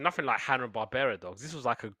it's nothing like Hanna-Barbera dogs. This was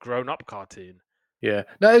like a grown-up cartoon. yeah,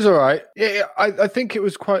 that is all right. Yeah, I think it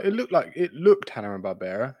was quite. It looked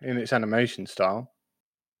Hanna-Barbera in its animation style.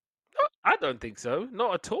 I don't think so.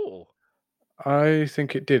 Not at all. I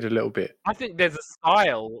think it did a little bit. I think there's a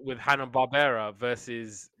style with Hanna-Barbera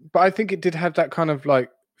versus. But I think it did have that kind of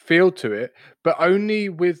like feel to it, but only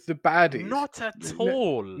with the baddies. Not at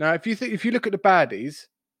all. Now, if you look at the baddies,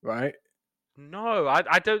 right? No,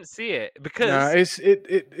 I don't see it because no,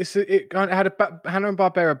 it kind of had a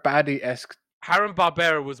Hanna-Barbera baddie-esque.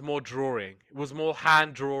 Hanna-Barbera was more drawing. It was more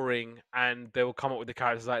hand drawing, and they will come up with the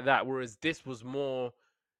characters like that. Whereas this was more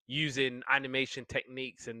using animation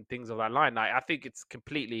techniques and things of that line. I think it's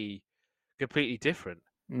completely different.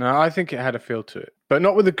 No, I think it had a feel to it, but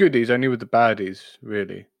not with the goodies, only with the baddies,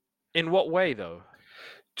 really. In what way, though?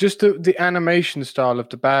 Just the animation style of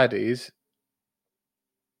the baddies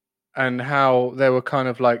and how they were kind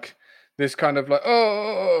of like this kind of like,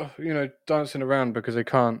 dancing around because they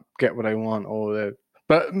can't get what they want or they're...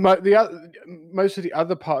 But most of the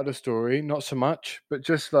other part of the story, not so much, but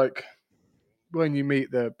just like when you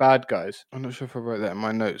meet the bad guys. I'm not sure if I wrote that in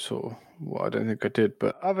my notes or what. I don't think I did.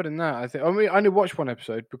 But other than that, I only watched one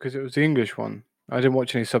episode because it was the English one. I didn't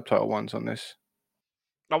watch any subtitle ones on this.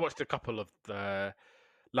 I watched a couple of the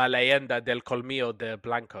La Leyenda del Colmillo de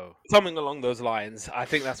Blanco, something along those lines. I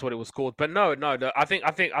think that's what it was called. But no. I think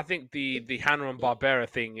the Hanna-Barbera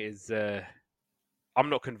thing is. I'm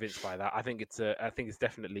not convinced by that. I think it's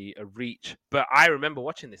definitely a reach. But I remember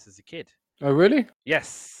watching this as a kid. Oh, really?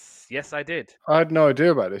 Yes, I did. I had no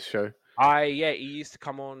idea about this show. It used to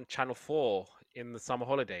come on Channel 4 in the summer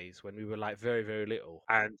holidays when we were like very, very little,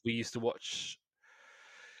 and we used to watch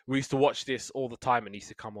this all the time, and it used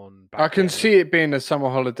to come on. I can see it being a summer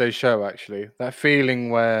holiday show, actually. That feeling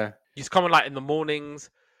where it used to come on like in the mornings.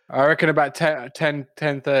 I reckon about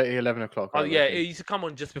 10:30, 11 o'clock. Oh yeah, it used to come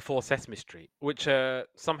on just before Sesame Street, which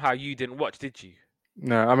somehow you didn't watch, did you?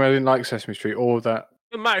 No, I mean I didn't like Sesame Street or that.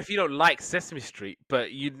 It doesn't matter if you don't like Sesame Street,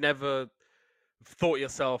 but you'd never thought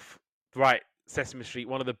yourself, right, Sesame Street,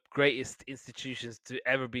 one of the greatest institutions to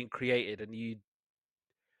ever been created, and you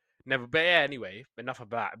never. But yeah, anyway, enough of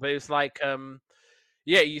that. But it was like,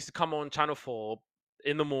 it used to come on Channel 4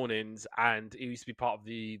 in the mornings, and it used to be part of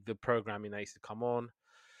the programming that used to come on.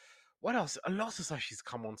 What else? A lot of stuff used to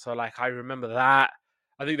come on. So like, I remember that.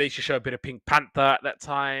 I think they used to show a bit of Pink Panther at that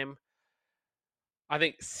time. I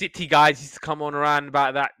think City Guys used to come on around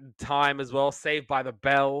about that time as well. Saved by the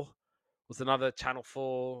Bell was another Channel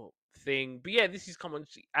 4 thing. But yeah, this used to come on,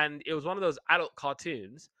 and it was one of those adult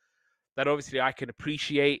cartoons that obviously I can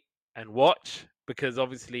appreciate and watch, because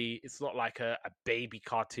obviously it's not like a baby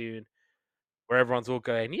cartoon where everyone's all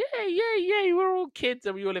going, yeah, we're all kids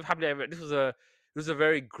and we all live happily ever. This was a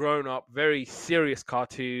very grown up, very serious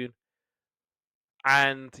cartoon.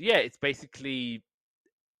 And yeah, it's basically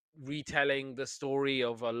retelling the story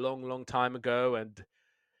of a long, long time ago. And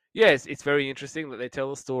yes, it's very interesting that they tell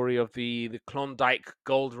the story of the Klondike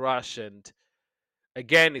Gold Rush. And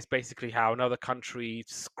again, it's basically how another country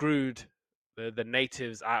screwed the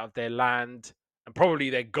natives out of their land and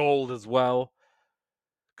probably their gold as well.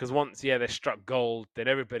 Because once, they struck gold, then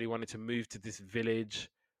everybody wanted to move to this village,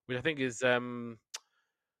 which I think is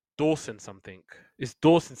Dawson something. It's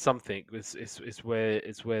Dawson something. It's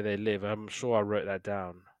where they live. I'm sure I wrote that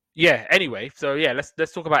down. Yeah. Anyway, so yeah,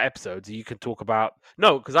 let's talk about episodes. You can talk about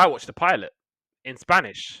because I watched the pilot. in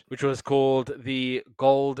Spanish, which was called the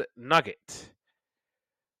Gold Nugget.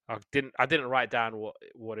 I didn't write down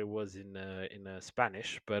what it was in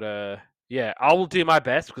Spanish, but yeah, I will do my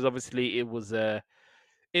best because obviously it was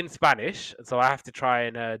in Spanish, so I have to try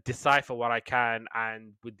and decipher what I can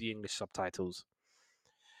and with the English subtitles.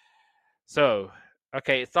 So,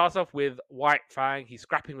 okay, it starts off with White Fang. He's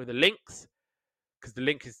scrapping with the Lynx because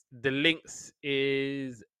the Lynx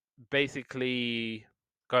is basically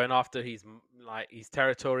going after his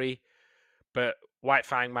territory, but White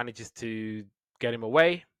Fang manages to get him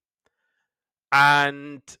away,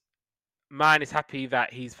 and man is happy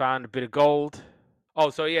that he's found a bit of gold. Oh,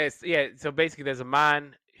 so yes, yeah. So basically, there's a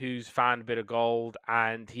man who's found a bit of gold,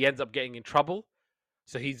 and he ends up getting in trouble.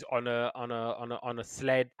 So he's on a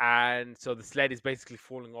sled, and so the sled is basically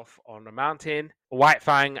falling off on a mountain. White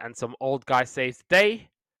Fang and some old guy saves the day,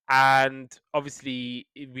 and obviously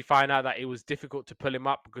we find out that it was difficult to pull him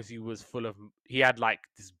up because he had like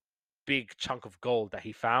this big chunk of gold that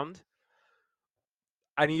he found,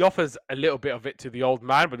 and he offers a little bit of it to the old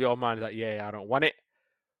man, but the old man is like, yeah, I don't want it.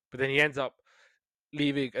 But then he ends up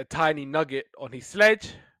leaving a tiny nugget on his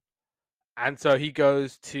sledge. And so he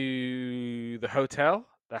goes to the hotel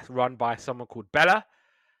that's run by someone called Bella,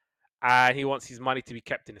 and he wants his money to be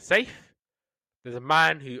kept in a safe. There's a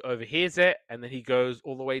man who overhears it, and then he goes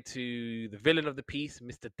all the way to the villain of the piece,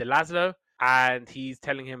 Mr. De Laszlo, and he's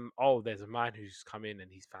telling him, oh, there's a man who's come in and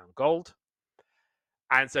he's found gold.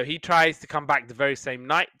 And so he tries to come back the very same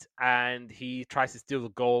night, and he tries to steal the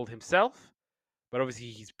gold himself. But obviously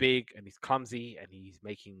he's big and he's clumsy and he's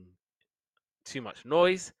making too much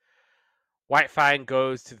noise. White Fang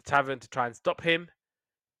goes to the tavern to try and stop him.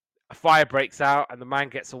 A fire breaks out and the man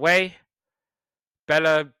gets away.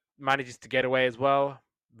 Bella manages to get away as well.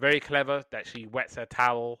 Very clever that she wets her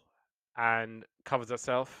towel and covers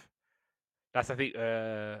herself. That's, I think,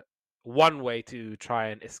 one way to try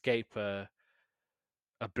and escape a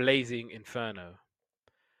blazing inferno.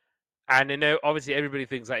 And obviously everybody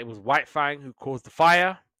thinks that it was White Fang who caused the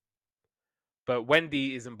fire, but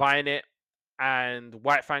Wendy isn't buying it, and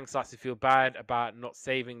White Fang starts to feel bad about not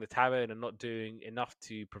saving the tavern and not doing enough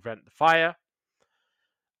to prevent the fire.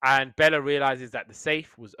 And Bella realizes that the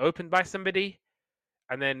safe was opened by somebody,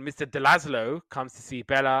 and then Mr. De Laszlo comes to see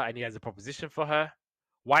Bella, and he has a proposition for her.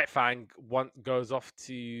 White Fang goes off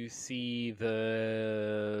to see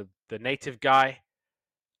the native guy,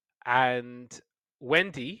 and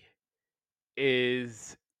Wendy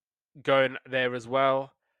is going there as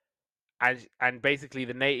well, and basically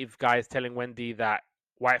the native guy is telling Wendy that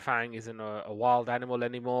White Fang isn't a wild animal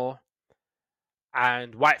anymore,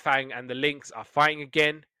 and White Fang and the Lynx are fighting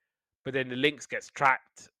again, but then the Lynx gets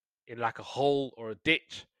trapped in like a hole or a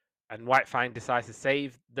ditch, and White Fang decides to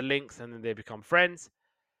save the Lynx, and then they become friends.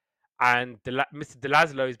 And Mr. De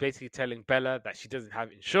Laszlo is basically telling Bella that she doesn't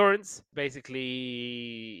have insurance.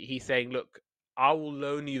 Basically, he's saying, look, I will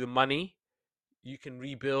loan you the money. You can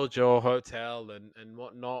rebuild your hotel and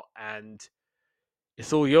whatnot, and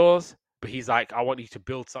it's all yours. But he's like, I want you to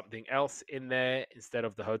build something else in there instead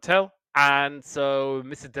of the hotel. And so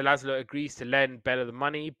Mr. De Laszlo agrees to lend Bella the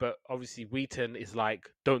money, but obviously Wheaton is like,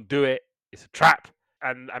 don't do it. It's a trap.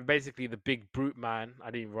 And basically the big brute man, I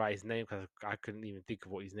didn't even write his name because I couldn't even think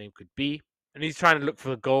of what his name could be. And he's trying to look for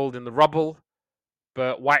the gold in the rubble,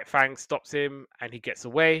 but White Fang stops him and he gets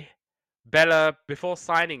away. Bella, before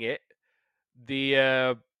signing it,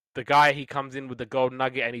 the guy, he comes in with the gold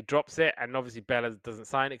nugget and he drops it, and obviously Bella doesn't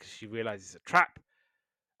sign it because she realizes it's a trap.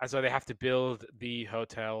 And so they have to build the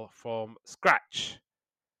hotel from scratch.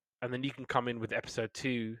 And then you can come in with episode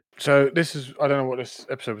 2. So I don't know what this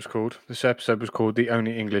episode was called. This episode was called The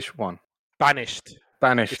Only English One. Banished.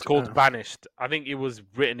 Banished. It's called Banished. I think it was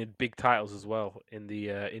written in big titles as well in the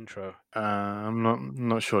intro. I'm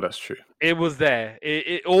not sure that's true. It was there.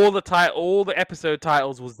 All the episode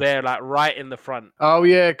titles was there, like right in the front. Oh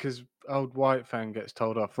yeah, because old White Fang gets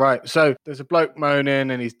told off. Right. So there's a bloke moaning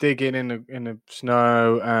and he's digging in the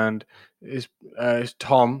snow, and it's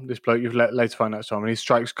Tom, this bloke. You've later find out it's Tom, and he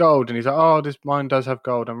strikes gold, and he's like, "Oh, this mine does have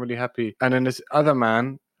gold. I'm really happy." And then this other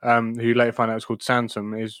man, who you later find out is called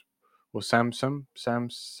Samson, Samson.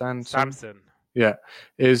 Yeah,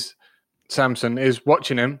 Samson is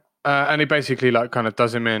watching him, and he basically like kind of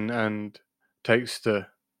does him in and takes the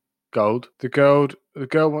gold. The girl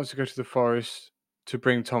wants to go to the forest to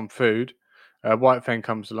bring Tom food. White Fang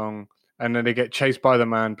comes along, and then they get chased by the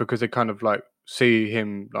man because they kind of like see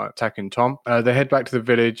him like attacking Tom. They head back to the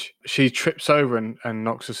village. She trips over and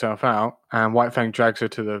knocks herself out, and White Fang drags her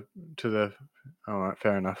to the. All right,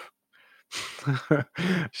 fair enough.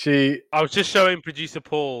 I was just showing producer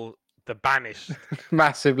Paul The banished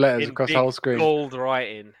massive letters in across the big whole screen. gold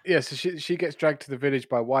writing. Yeah, so she gets dragged to the village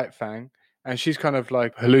by White Fang, and she's kind of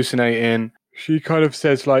like hallucinating. She kind of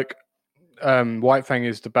says like, White Fang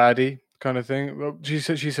is the baddie kind of thing. Well, she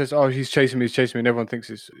says, oh, he's chasing me, and everyone thinks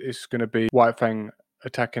it's going to be White Fang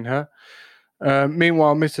attacking her.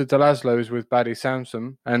 Meanwhile, Mr. Delaslo is with baddie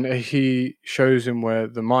Samson, and he shows him where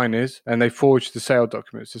the mine is, and they forge the sale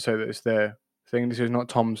documents to say that it's their thing. This is not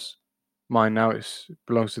Tom's mine now; it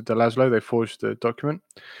belongs to Delaslo. They forged the document.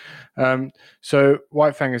 So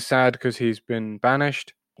White Fang is sad because he's been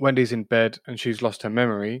banished. Wendy's in bed and she's lost her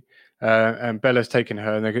memory, and Bella's taken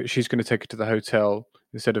her, and she's going to take her to the hotel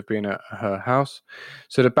instead of being at her house.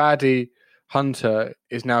 So the baddie hunter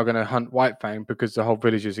is now going to hunt White Fang because the whole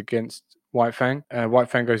village is against White Fang. White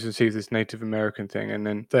Fang goes and sees this Native American thing, and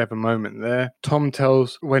then they have a moment there. Tom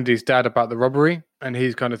tells Wendy's dad about the robbery, and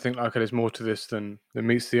he's kind of thinking, okay, there's more to this than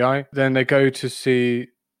meets the eye. Then they go to see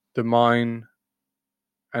the mine,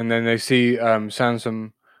 and then they see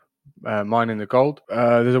Sansom mining the gold.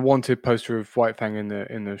 There's a wanted poster of White Fang in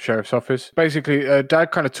the sheriff's office. Basically,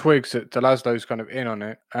 Dad kind of twigs that Delaslo's kind of in on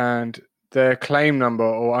it, and their claim number,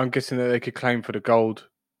 or I'm guessing that they could claim for the gold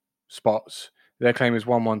spots. Their claim is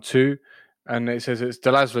 112, and it says it's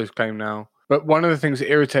Delaslo's claim now. But one of the things that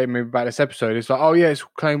irritated me about this episode is like, oh yeah, it's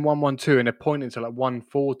claim 112, and they're pointing to like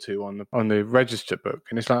 142 on the register book,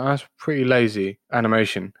 and it's like, that's pretty lazy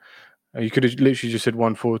animation. You could have literally just said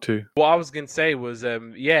 142. What I was going to say was,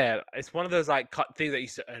 it's one of those like things that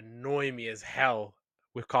used to annoy me as hell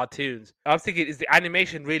with cartoons. I was thinking, is the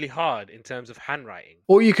animation really hard in terms of handwriting?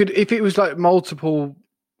 Or you could, if it was like multiple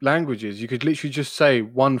languages, you could literally just say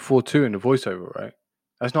 142 in the voiceover, right?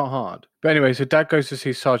 That's not hard. But anyway, so Dad goes to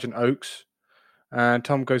see Sergeant Oakes, and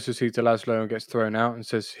Tom goes to see Delaslo and gets thrown out and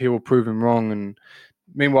says he will prove him wrong. And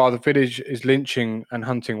meanwhile, the village is lynching and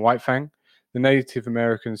hunting White Fang. The Native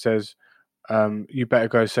American says, you better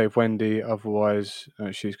go save Wendy, otherwise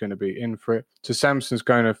she's going to be in for it. So Samson's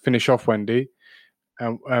going to finish off Wendy,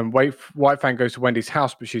 and White Fang goes to Wendy's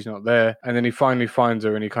house, but she's not there. And then he finally finds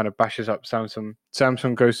her, and he kind of bashes up Samson.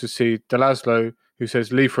 Samson goes to see Delaslo, who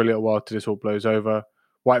says, leave for a little while till this all blows over.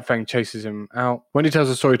 White Fang chases him out. Wendy tells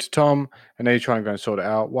the story to Tom, and they try and go and sort it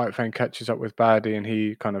out. White Fang catches up with Baddie, and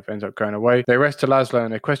he kind of ends up going away. They arrest Delaslo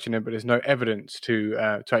and they question him, but there's no evidence to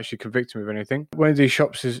actually convict him of anything. Wendy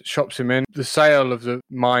shops him in. The sale of the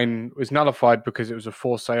mine was nullified because it was a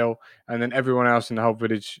forced sale, and then everyone else in the whole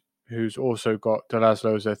village who's also got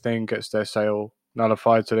Delaslo as their thing gets their sale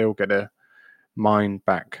nullified, so they all get their mine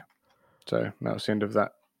back. So that was the end of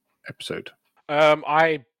that episode.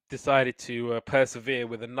 I decided to persevere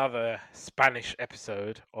with another Spanish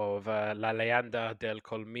episode of La Leyenda del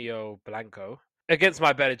Colmillo Blanco. Against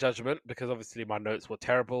my better judgment, because obviously my notes were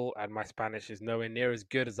terrible and my Spanish is nowhere near as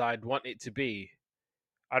good as I'd want it to be.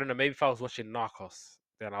 I don't know, maybe if I was watching Narcos,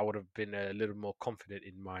 then I would have been a little more confident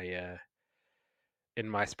in my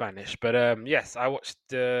Spanish. But yes, I watched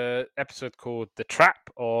the episode called The Trap,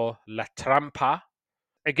 or La Trampa.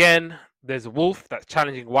 Again, there's a wolf that's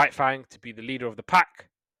challenging White Fang to be the leader of the pack.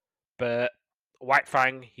 But White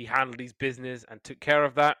Fang, he handled his business and took care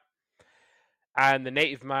of that. And the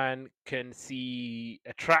native man can see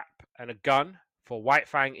a trap and a gun for White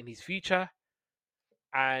Fang in his future.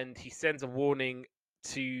 And he sends a warning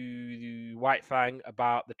to White Fang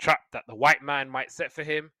about the trap that the white man might set for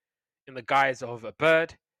him in the guise of a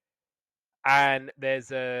bird. And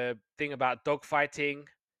there's a thing about dogfighting.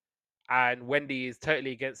 And Wendy is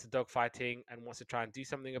totally against the dogfighting and wants to try and do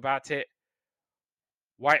something about it.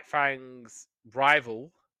 White Fang's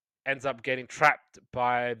rival ends up getting trapped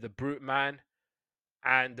by the Brute Man,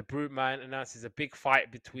 and the Brute Man announces a big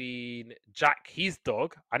fight between Jack, his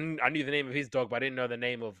dog. I knew the name of his dog, but I didn't know the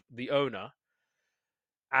name of the owner.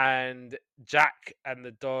 And Jack,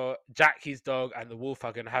 his dog, and the wolf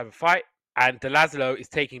are going to have a fight. And Delaslo is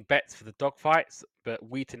taking bets for the dog fights, but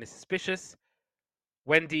Wheaton is suspicious.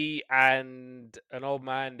 Wendy and an old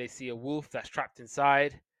man, they see a wolf that's trapped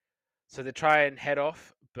inside. So they try and head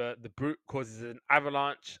off, but the Brute causes an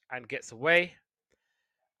avalanche and gets away.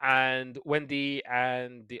 And Wendy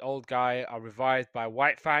and the old guy are revived by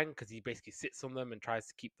White Fang because he basically sits on them and tries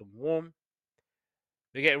to keep them warm.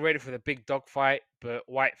 They're getting ready for the big dog fight, but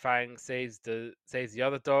White Fang saves the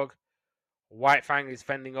other dog. White Fang is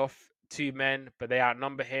fending off two men, but they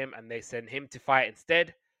outnumber him and they send him to fight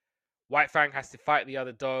instead. White Fang has to fight the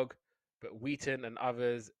other dog, but Wheaton and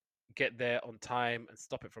others get there on time and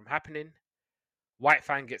stop it from happening. White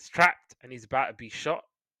Fang gets trapped and he's about to be shot,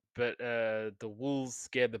 but the wolves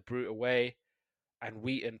scare the Brute away, and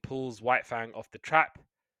Wheaton pulls White Fang off the trap.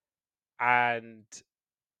 And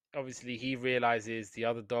obviously he realizes, the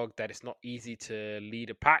other dog, that it's not easy to lead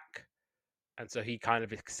a pack. and so he kind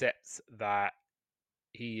of accepts that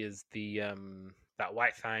he is that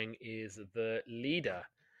White Fang is the leader.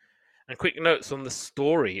 And quick notes on the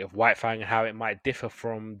story of White Fang and how it might differ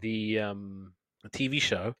from the TV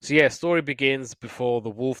show. So yeah, story begins before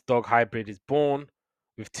the wolf-dog hybrid is born,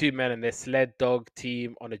 with two men and their sled dog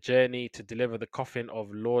team on a journey to deliver the coffin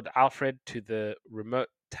of Lord Alfred to the remote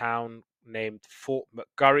town named Fort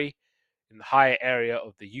McGurry in the higher area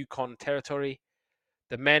of the Yukon Territory.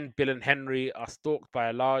 The men, Bill and Henry, are stalked by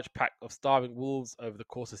a large pack of starving wolves over the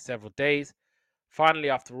course of several days. Finally,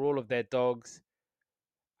 after all of their dogs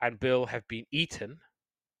and Bill have been eaten,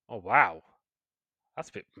 oh wow, that's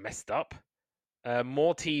a bit messed up.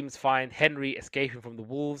 More teams find Henry escaping from the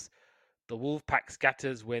wolves. The wolf pack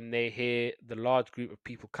scatters when they hear the large group of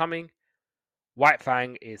people coming. White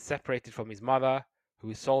Fang is separated from his mother, who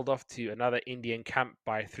is sold off to another Indian camp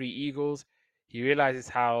by three eagles. He realizes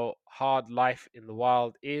how hard life in the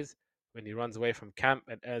wild is when he runs away from camp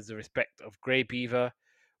and earns the respect of Grey Beaver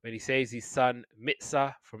when he saves his son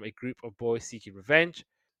Mitsa from a group of boys seeking revenge.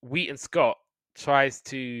 Wheaton Scott tries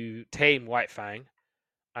to tame White Fang,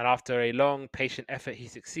 and after a long, patient effort, he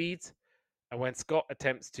succeeds. And when Scott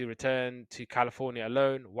attempts to return to California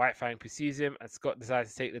alone, White Fang pursues him, and Scott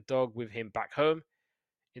decides to take the dog with him back home.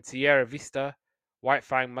 In Sierra Vista, White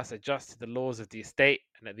Fang must adjust to the laws of the estate,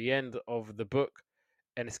 and at the end of the book,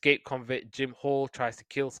 an escaped convict, Jim Hall, tries to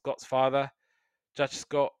kill Scott's father, Judge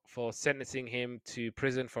Scott, for sentencing him to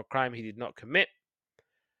prison for a crime he did not commit.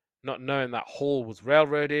 Not knowing that Hall was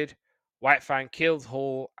railroaded, White Fang kills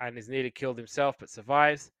Hall and is nearly killed himself but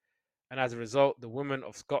survives. And as a result, the woman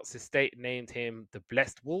of Scott's estate named him the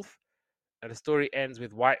Blessed Wolf. And the story ends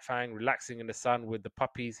with White Fang relaxing in the sun with the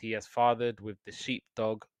puppies he has fathered with the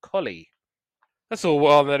sheepdog Collie. That's all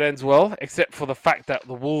well that ends well, except for the fact that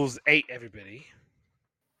the wolves ate everybody.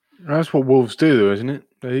 That's what wolves do, though, isn't it?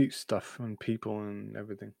 They eat stuff and people and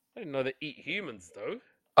everything. I didn't know they eat humans, though.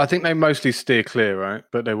 I think they mostly steer clear, right?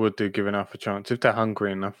 But they would do give enough a chance if they're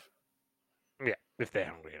hungry enough. Yeah, if they're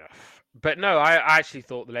hungry enough. But no, I actually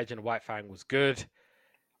thought The Legend of White Fang was good.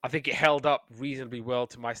 I think it held up reasonably well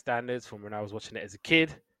to my standards from when I was watching it as a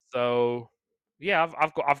kid. So yeah,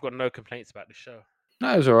 I've got no complaints about the show.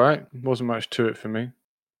 That was all right. Wasn't much to it for me.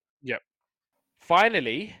 Yep.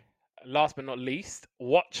 Finally, last but not least,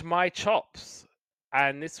 Watch My Chops.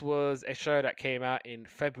 And this was a show that came out in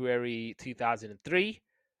February 2003.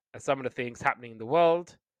 And some of the things happening in the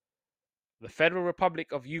world. The Federal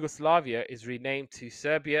Republic of Yugoslavia is renamed to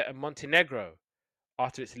Serbia and Montenegro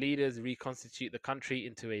after its leaders reconstitute the country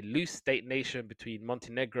into a loose state nation between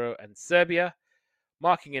Montenegro and Serbia,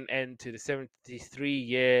 marking an end to the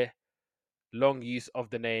 73-year-long use of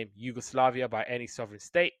the name Yugoslavia by any sovereign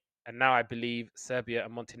state. And now I believe Serbia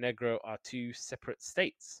and Montenegro are two separate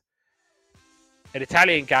states. An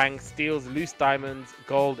Italian gang steals loose diamonds,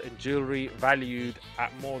 gold, and jewelry valued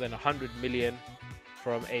at more than 100 million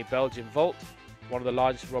from a Belgian vault, one of the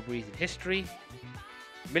largest robberies in history.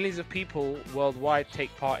 Millions of people worldwide take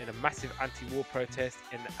part in a massive anti-war protest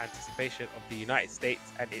in anticipation of the United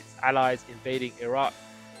States and its allies invading Iraq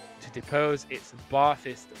to depose its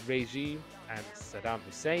Ba'athist regime and Saddam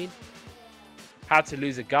Hussein. How to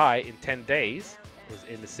Lose a Guy in 10 Days was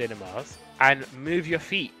in the cinemas, and Move Your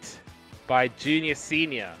Feet by Junior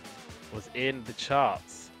Senior was in the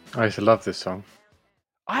charts. I used to love this song.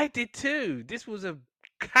 I did too. This was a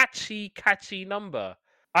catchy number.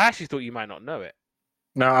 I actually thought you might not know it.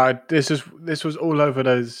 No, this was all over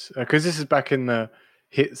those because this is back in the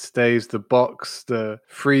hits days, the box, the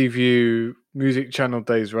Freeview music channel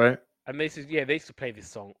days, right? And they used to play this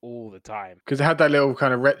song all the time because it had that little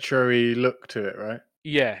kind of retro-y look to it, right?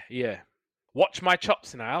 Yeah. Watch My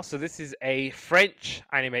Chops now. So this is a French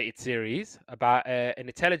animated series about an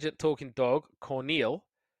intelligent talking dog, Corneille,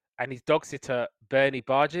 and his dog sitter, Bernie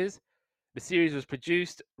Barges. The series was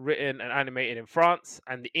produced, written, and animated in France,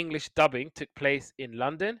 and the English dubbing took place in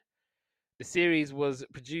London. The series was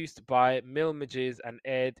produced by Milmages and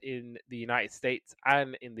aired in the United States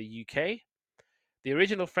and in the UK. The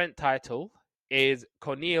original French title is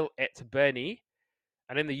Corneille et Bernie,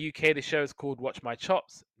 and in the UK the show is called Watch My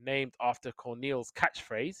Chops, named after Corneille's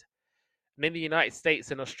catchphrase. And in the United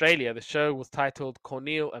States and Australia, the show was titled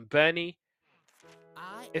Corneille and Bernie.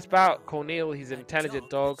 It's about Corneille. He's an intelligent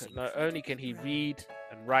dog. Not only can he read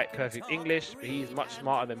and write perfect English, but he's much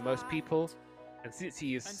smarter than most people. And since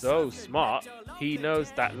he is so smart, he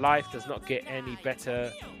knows that life does not get any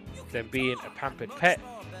better than being a pampered pet.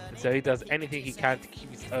 And so he does anything he can to keep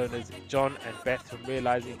his owners, John and Beth, from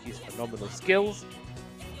realizing his phenomenal skills.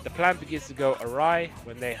 The plan begins to go awry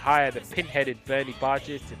when they hire the pin-headed Bernie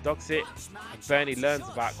Barges to dog sit, and Bernie learns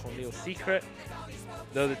about Corneel's secret.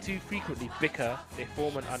 Though the two frequently bicker, they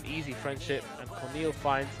form an uneasy friendship, and Corneel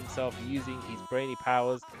finds himself using his brainy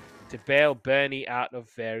powers to bail Bernie out of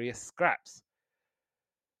various scraps.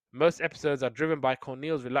 Most episodes are driven by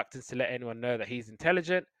Corneel's reluctance to let anyone know that he's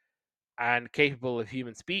intelligent and capable of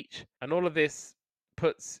human speech, and all of this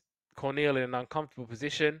puts Corneel in an uncomfortable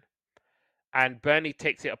position, and Bernie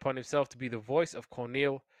takes it upon himself to be the voice of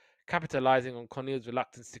Corneel, capitalizing on Corneel's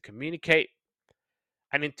reluctance to communicate.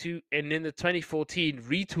 And in the 2014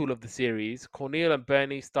 retool of the series, Corneel and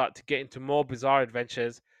Bernie start to get into more bizarre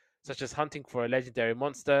adventures, such as hunting for a legendary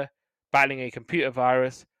monster, battling a computer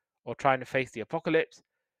virus, or trying to face the apocalypse.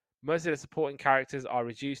 Most of the supporting characters are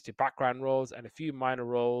reduced to background roles, and a few minor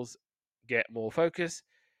roles get more focus.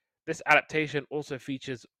 This adaptation also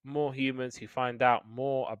features more humans who find out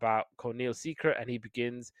more about Corneel's secret, and he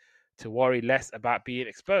begins to worry less about being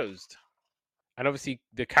exposed. And obviously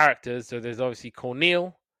the characters, so there's obviously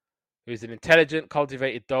Corneel, who's an intelligent,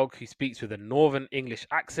 cultivated dog who speaks with a northern English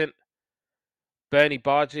accent. Bernie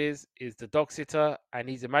Barges is the dog sitter, and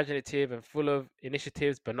he's imaginative and full of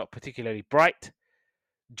initiatives, but not particularly bright.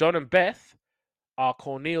 John and Beth are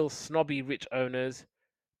Corneel's snobby rich owners.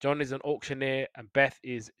 John is an auctioneer, and Beth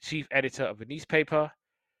is chief editor of a newspaper.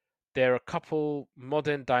 They're a couple,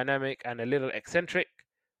 modern, dynamic, and a little eccentric.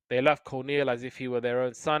 They love Corneel as if he were their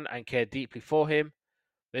own son and care deeply for him.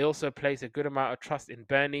 They also place a good amount of trust in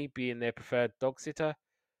Bernie, being their preferred dog sitter.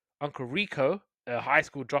 Uncle Rico, a high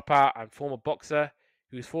school dropout and former boxer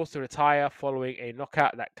who was forced to retire following a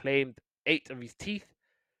knockout that claimed 8 of his teeth.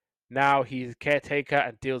 Now he's a caretaker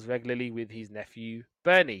and deals regularly with his nephew,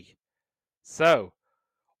 Bernie. So,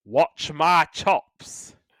 watch my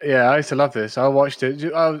chops. Yeah, I used to love this. I watched it.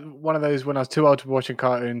 I was one of those when I was too old to be watching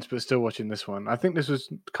cartoons, but still watching this one. I think this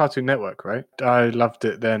was Cartoon Network, right? I loved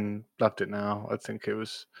it then, loved it now. I think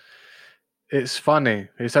it's funny.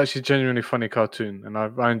 It's actually a genuinely funny cartoon, and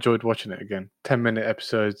I enjoyed watching it again. 10-minute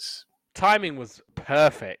episodes. Timing was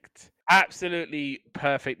perfect. Absolutely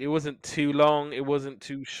perfect. It wasn't too long. It wasn't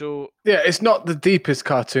too short. Yeah, it's not the deepest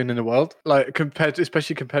cartoon in the world, like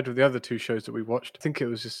especially compared with the other two shows that we watched. I think it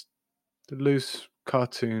was just a loose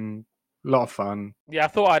cartoon, a lot of fun. Yeah, I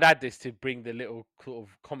thought I'd add this to bring the little sort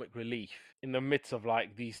of comic relief in the midst of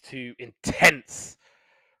like these two intense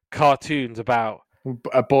cartoons about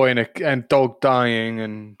A boy and dog dying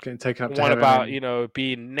and getting taken up to one heaven. about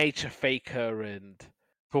being nature faker and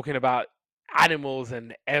talking about animals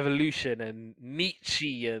and evolution and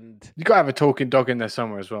Nietzsche and You got to have a talking dog in there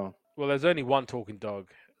somewhere as well. well, there's only one talking dog,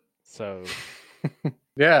 so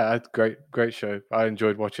Yeah, great show. I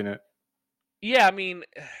enjoyed watching it. yeah, I mean,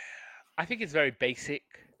 I think it's very basic.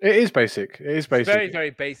 It is basic. It is basic. It's very, very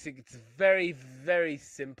basic. It's very, very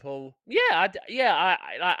simple. Yeah,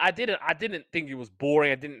 I didn't think it was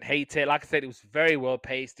boring. I didn't hate it. Like I said, it was very well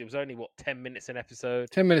paced. It was only 10 minutes an episode.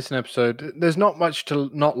 10 minutes an episode. There's not much to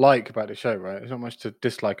not like about the show, right? There's not much to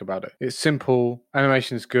dislike about it. It's simple.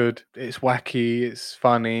 Animation is good. It's wacky. It's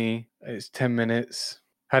funny. It's 10 minutes.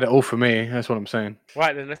 Had it all for me. That's what I'm saying.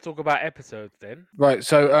 Right, then let's talk about episodes then. Right,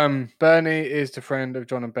 so Bernie is the friend of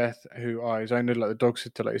John and Beth, who are his owner, like the dog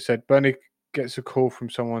sitter, like you said. Bernie gets a call from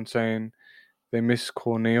someone saying they miss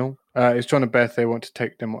Corneel. It's John and Beth. They want to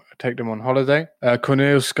take them on holiday.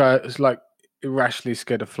 Corneel's is like irrationally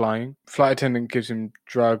scared of flying. Flight attendant gives him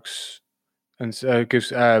drugs and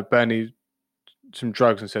gives Bernie some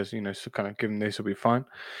drugs and says, so kind of give him this, he'll be fine.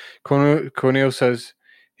 Corneel says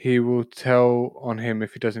he will tell on him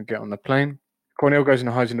if he doesn't get on the plane. Corneel goes and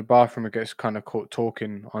hides in the bathroom and gets kind of caught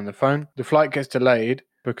talking on the phone. The flight gets delayed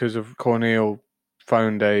because of Corneel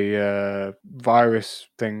phoned a virus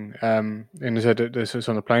thing in his head that's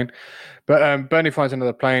on the plane. But Bernie finds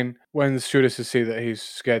another plane. When the stewardesses see that he's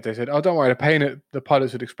scared, they said, "Oh, don't worry, the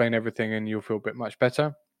pilots would explain everything and you'll feel a bit much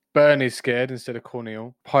better." Bernie's scared instead of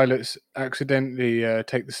Corneel. Pilots accidentally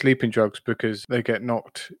take the sleeping drugs because they get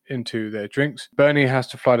knocked into their drinks. Bernie has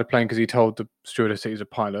to fly the plane because he told the stewardess that he's a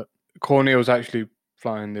pilot. Corneel's actually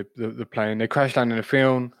flying the plane. They crash land in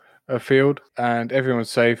a field, and everyone's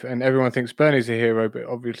safe, and everyone thinks Bernie's a hero, but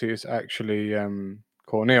obviously it's actually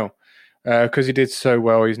Corneel. Because he did so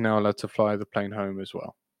well, he's now allowed to fly the plane home as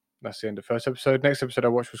well. That's the end of the first episode. Next episode I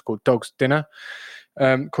watched was called Dog's Dinner.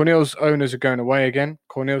 Corneel's owners are going away again.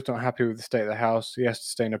 Corneel's not happy with the state of the house. He has to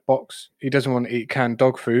stay in a box. He doesn't want to eat canned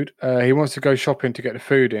dog food. He wants to go shopping to get the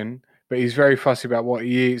food in, but he's very fussy about what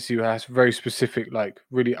he eats. He has very specific, like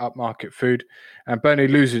really upmarket food. And Bernie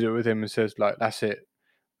loses it with him and says, like, that's it.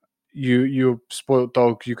 You're a spoiled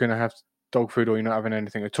dog. You're going to have dog food or you're not having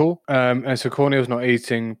anything at all. And so Cornel's not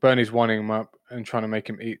eating. Bernie's winding him up and trying to make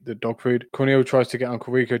him eat the dog food. Cornel tries to get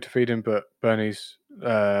Uncle Rico to feed him, but Bernie's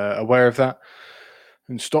aware of that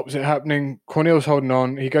and stops it happening. Cornel's holding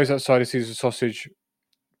on. He goes outside and sees a sausage,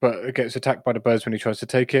 but gets attacked by the birds when he tries to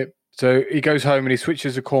take it. So he goes home and he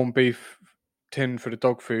switches the corned beef tin for the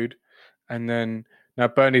dog food. And then now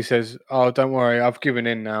Bernie says, "Oh, don't worry, I've given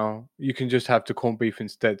in now. You can just have the corned beef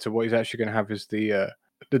instead." So what he's actually going to have is the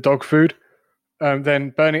dog food.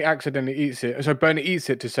 Then Bernie accidentally eats it. So Bernie eats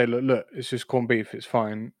it to say, "Look, it's just corned beef. It's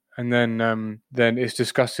fine." And then it's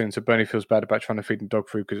disgusting. So Bernie feels bad about trying to feed him dog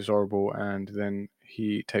food because it's horrible. And then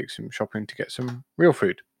he takes him shopping to get some real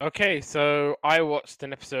food. Okay, so I watched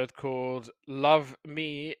an episode called Love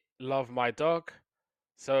Me, Love My Dog.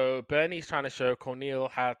 So Bernie's trying to show Cornel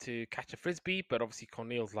how to catch a frisbee, but obviously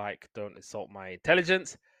Cornel's like, don't insult my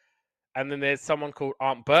intelligence. And then there's someone called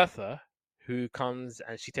Aunt Bertha who comes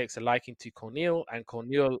and she takes a liking to Cornel, and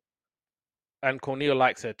Cornel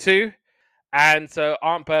likes her too. And so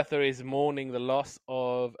Aunt Bertha is mourning the loss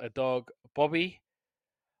of a dog, Bobby.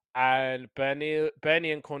 And Bernie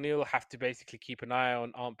and Cornel have to basically keep an eye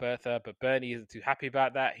on Aunt Bertha, but Bernie isn't too happy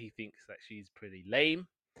about that. He thinks that she's pretty lame.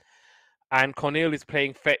 And Cornel is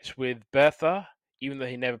playing fetch with Bertha, even though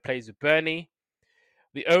he never plays with Bernie.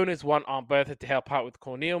 The owners want Aunt Bertha to help out with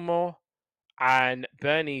Cornel more. And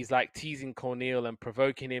Bernie's like teasing Cornel and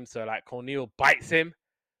provoking him. So like Cornel bites him.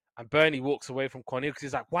 And Bernie walks away from Cornel because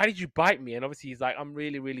he's like, "Why did you bite me?" And obviously he's like, "I'm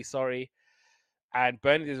really, really sorry." And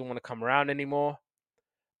Bernie doesn't want to come around anymore.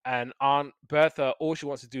 And Aunt Bertha, all she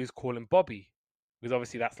wants to do is call him Bobby, because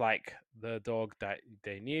obviously that's like the dog that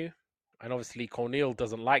they knew. And obviously Cornel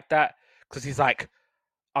doesn't like that because he's like,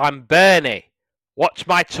 "I'm Bernie. Watch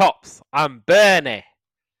my chops. I'm Bernie,"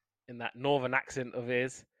 in that northern accent of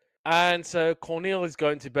his. And so Cornel is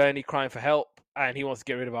going to Bernie crying for help, and he wants to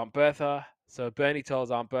get rid of Aunt Bertha. So Bernie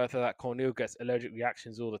tells Aunt Bertha that Cornel gets allergic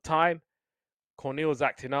reactions all the time. Cornel's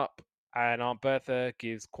acting up, and Aunt Bertha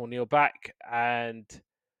gives Cornel back. And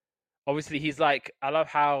obviously he's like, I love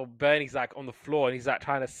how Bernie's like on the floor and he's like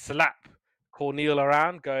trying to slap Cornel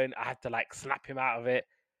around, going, I had to like slap him out of it.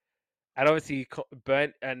 And obviously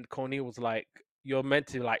Cornel was like, "You're meant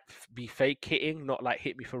to like be fake hitting, not like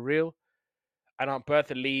hit me for real." And Aunt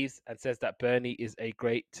Bertha leaves and says that Bernie is a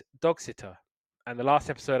great dog sitter. And the last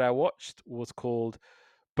episode I watched was called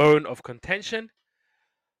Bone of Contention.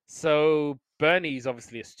 So Bernie is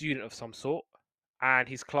obviously a student of some sort, and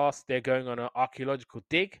his class, they're going on an archaeological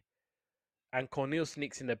dig. And Cornel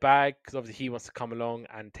sneaks in the bag because obviously he wants to come along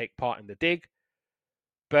and take part in the dig.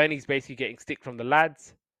 Bernie's basically getting stick from the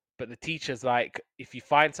lads, but the teacher's like, "If you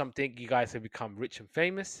find something, you guys have become rich and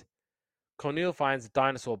famous." Cornel finds a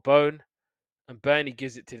dinosaur bone, and Bernie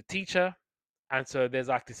gives it to the teacher. And so there's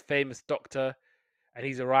like this famous doctor, and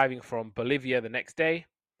he's arriving from Bolivia the next day.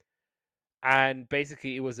 And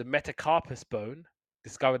basically, it was a metacarpus bone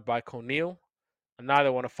discovered by Cornel. And now they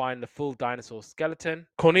want to find the full dinosaur skeleton.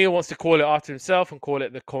 Cornel wants to call it after himself and call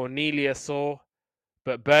it the Corneliasaur,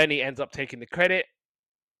 but Bernie ends up taking the credit.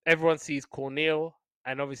 Everyone sees Cornel,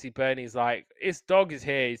 and obviously Bernie's like, "His dog is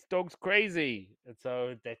here. His dog's crazy." And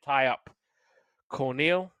so they tie up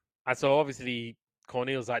Cornel. And so obviously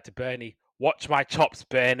Cornel's like to Bernie, "Watch my chops,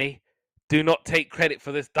 Bernie. Do not take credit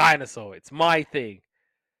for this dinosaur. It's my thing."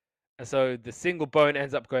 And so the single bone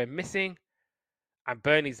ends up going missing. And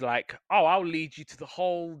Bernie's like, "Oh, I'll lead you to the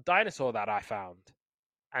whole dinosaur that I found.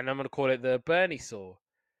 And I'm going to call it the Bernie saw."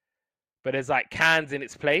 But there's like cans in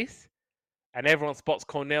its place. And everyone spots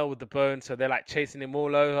Cornel with the bone. So they're like chasing him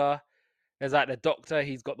all over. There's like the doctor.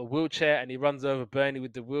 He's got the wheelchair. And he runs over Bernie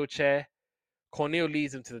with the wheelchair. Cornel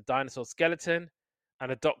leads him to the dinosaur skeleton.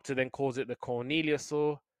 And the doctor then calls it the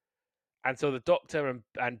Corneliasaur. And so the doctor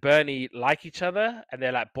and Bernie like each other. And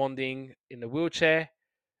they're like bonding in the wheelchair.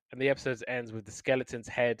 And the episode ends with the skeleton's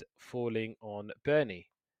head falling on Bernie.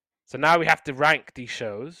 So now we have to rank these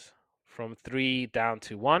shows from 3 down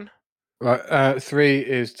to 1. Right, 3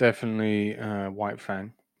 is definitely White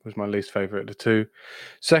Fang. Was my least favorite of the two.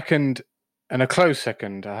 Second, and a close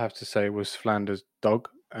second, I have to say, was Flanders Dog.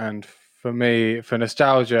 And for me, for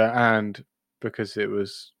nostalgia and because it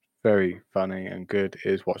was very funny and good,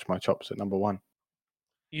 is Watch My Chops at number 1.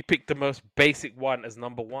 You picked the most basic one as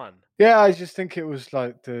number 1. Yeah, I just think it was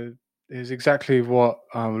like it was exactly what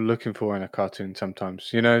I'm looking for in a cartoon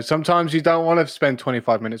sometimes. You know, sometimes you don't want to spend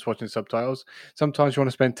 25 minutes watching subtitles. Sometimes you want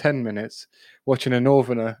to spend 10 minutes watching a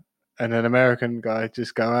Northerner and an American guy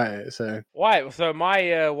just go at it. So Why? So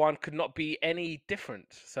my one could not be any different.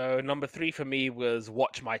 So number 3 for me was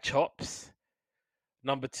Watch My Chops.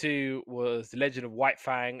 Number 2 was The Legend of White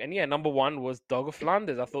Fang. And yeah, number 1 was Dog of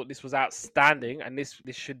Flanders. I thought this was outstanding, and this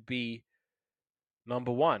should be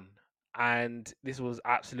number one. And this was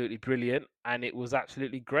absolutely brilliant, and it was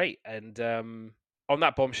absolutely great. And on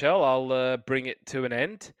that bombshell, I'll bring it to an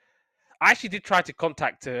end. I actually did try to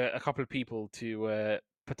contact a couple of people to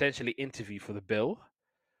potentially interview for the bill,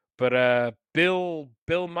 but Bill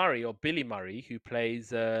Murray, or Billy Murray, who plays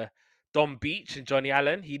Don Beach and Johnny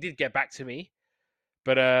Allen, he did get back to me,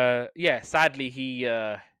 but yeah, sadly he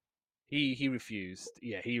refused.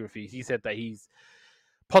 Yeah, he refused. He said that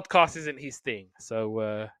podcast isn't his thing.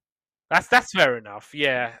 So that's fair enough.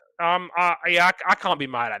 Yeah. I can't be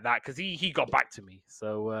mad at that because he got back to me.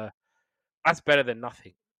 So that's better than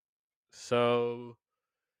nothing. So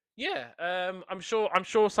yeah, I'm sure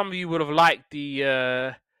some of you would have liked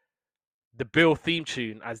the Bill theme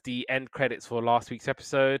tune as the end credits for last week's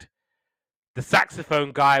episode. The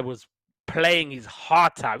saxophone guy was playing his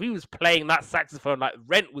heart out. He was playing that saxophone like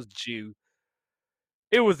rent was due.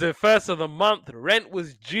 It was the first of the month, rent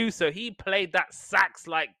was due, so he played that sax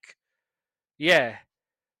like, yeah.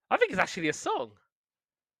 I think it's actually a song.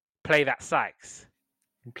 Play that sax.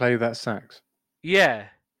 Play that sax. Yeah.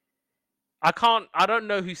 I don't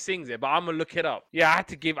know who sings it, but I'm gonna look it up. Yeah, I had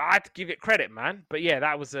to give it credit, man. But yeah,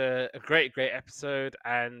 that was a great episode,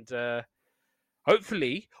 and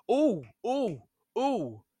hopefully,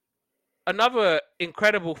 another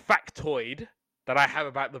incredible factoid that I have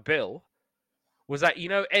about the bill was that, you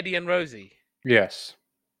know, Eddie and Rosie, Yes.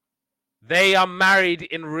 they are married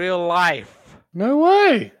in real life. No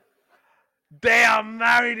way. They are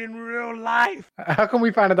married in real life. How come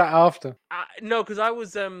we found out after? No, because I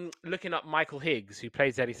was looking up Michael Higgs, who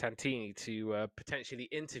plays Eddie Santini, to potentially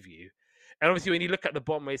interview. And obviously, when you look at the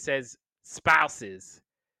bottom where it says spouses,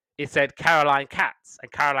 it said Caroline Katz.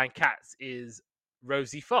 And Caroline Katz is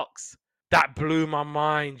Rosie Fox. That blew my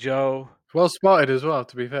mind, Joe. Well spotted as well,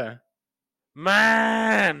 to be fair.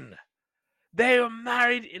 Man, they were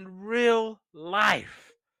married in real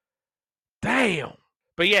life. Damn.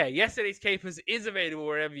 But yeah, Yesterday's Capers is available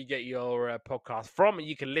wherever you get your podcast from, and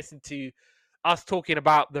you can listen to us talking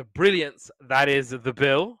about the brilliance that is the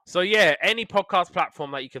bill. So yeah, any podcast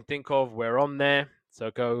platform that you can think of, we're on there.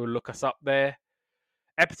 So go look us up there.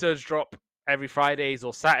 Episodes drop every Fridays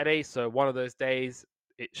or Saturdays, so one of those days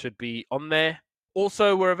it should be on there.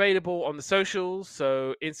 Also, we're available on the socials.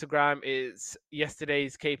 So Instagram is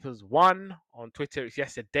Yesterday's Capers 1. On Twitter, it's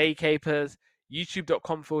Yesterday Capers.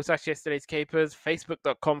 YouTube.com/Yesterday's Capers.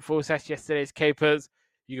 Facebook.com/Yesterday's Capers.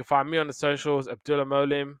 You can find me on the socials, Abdullah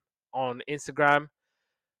Molim, on Instagram,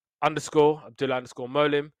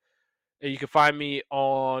 _Abdullah_Molim. You can find me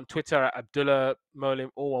on Twitter at Abdullah Molim,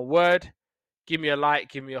 all one word. Give me a like,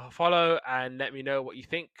 give me a follow, and let me know what you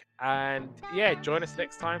think. And yeah, join us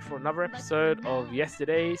next time for another episode of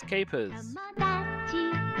Yesterday's Capers.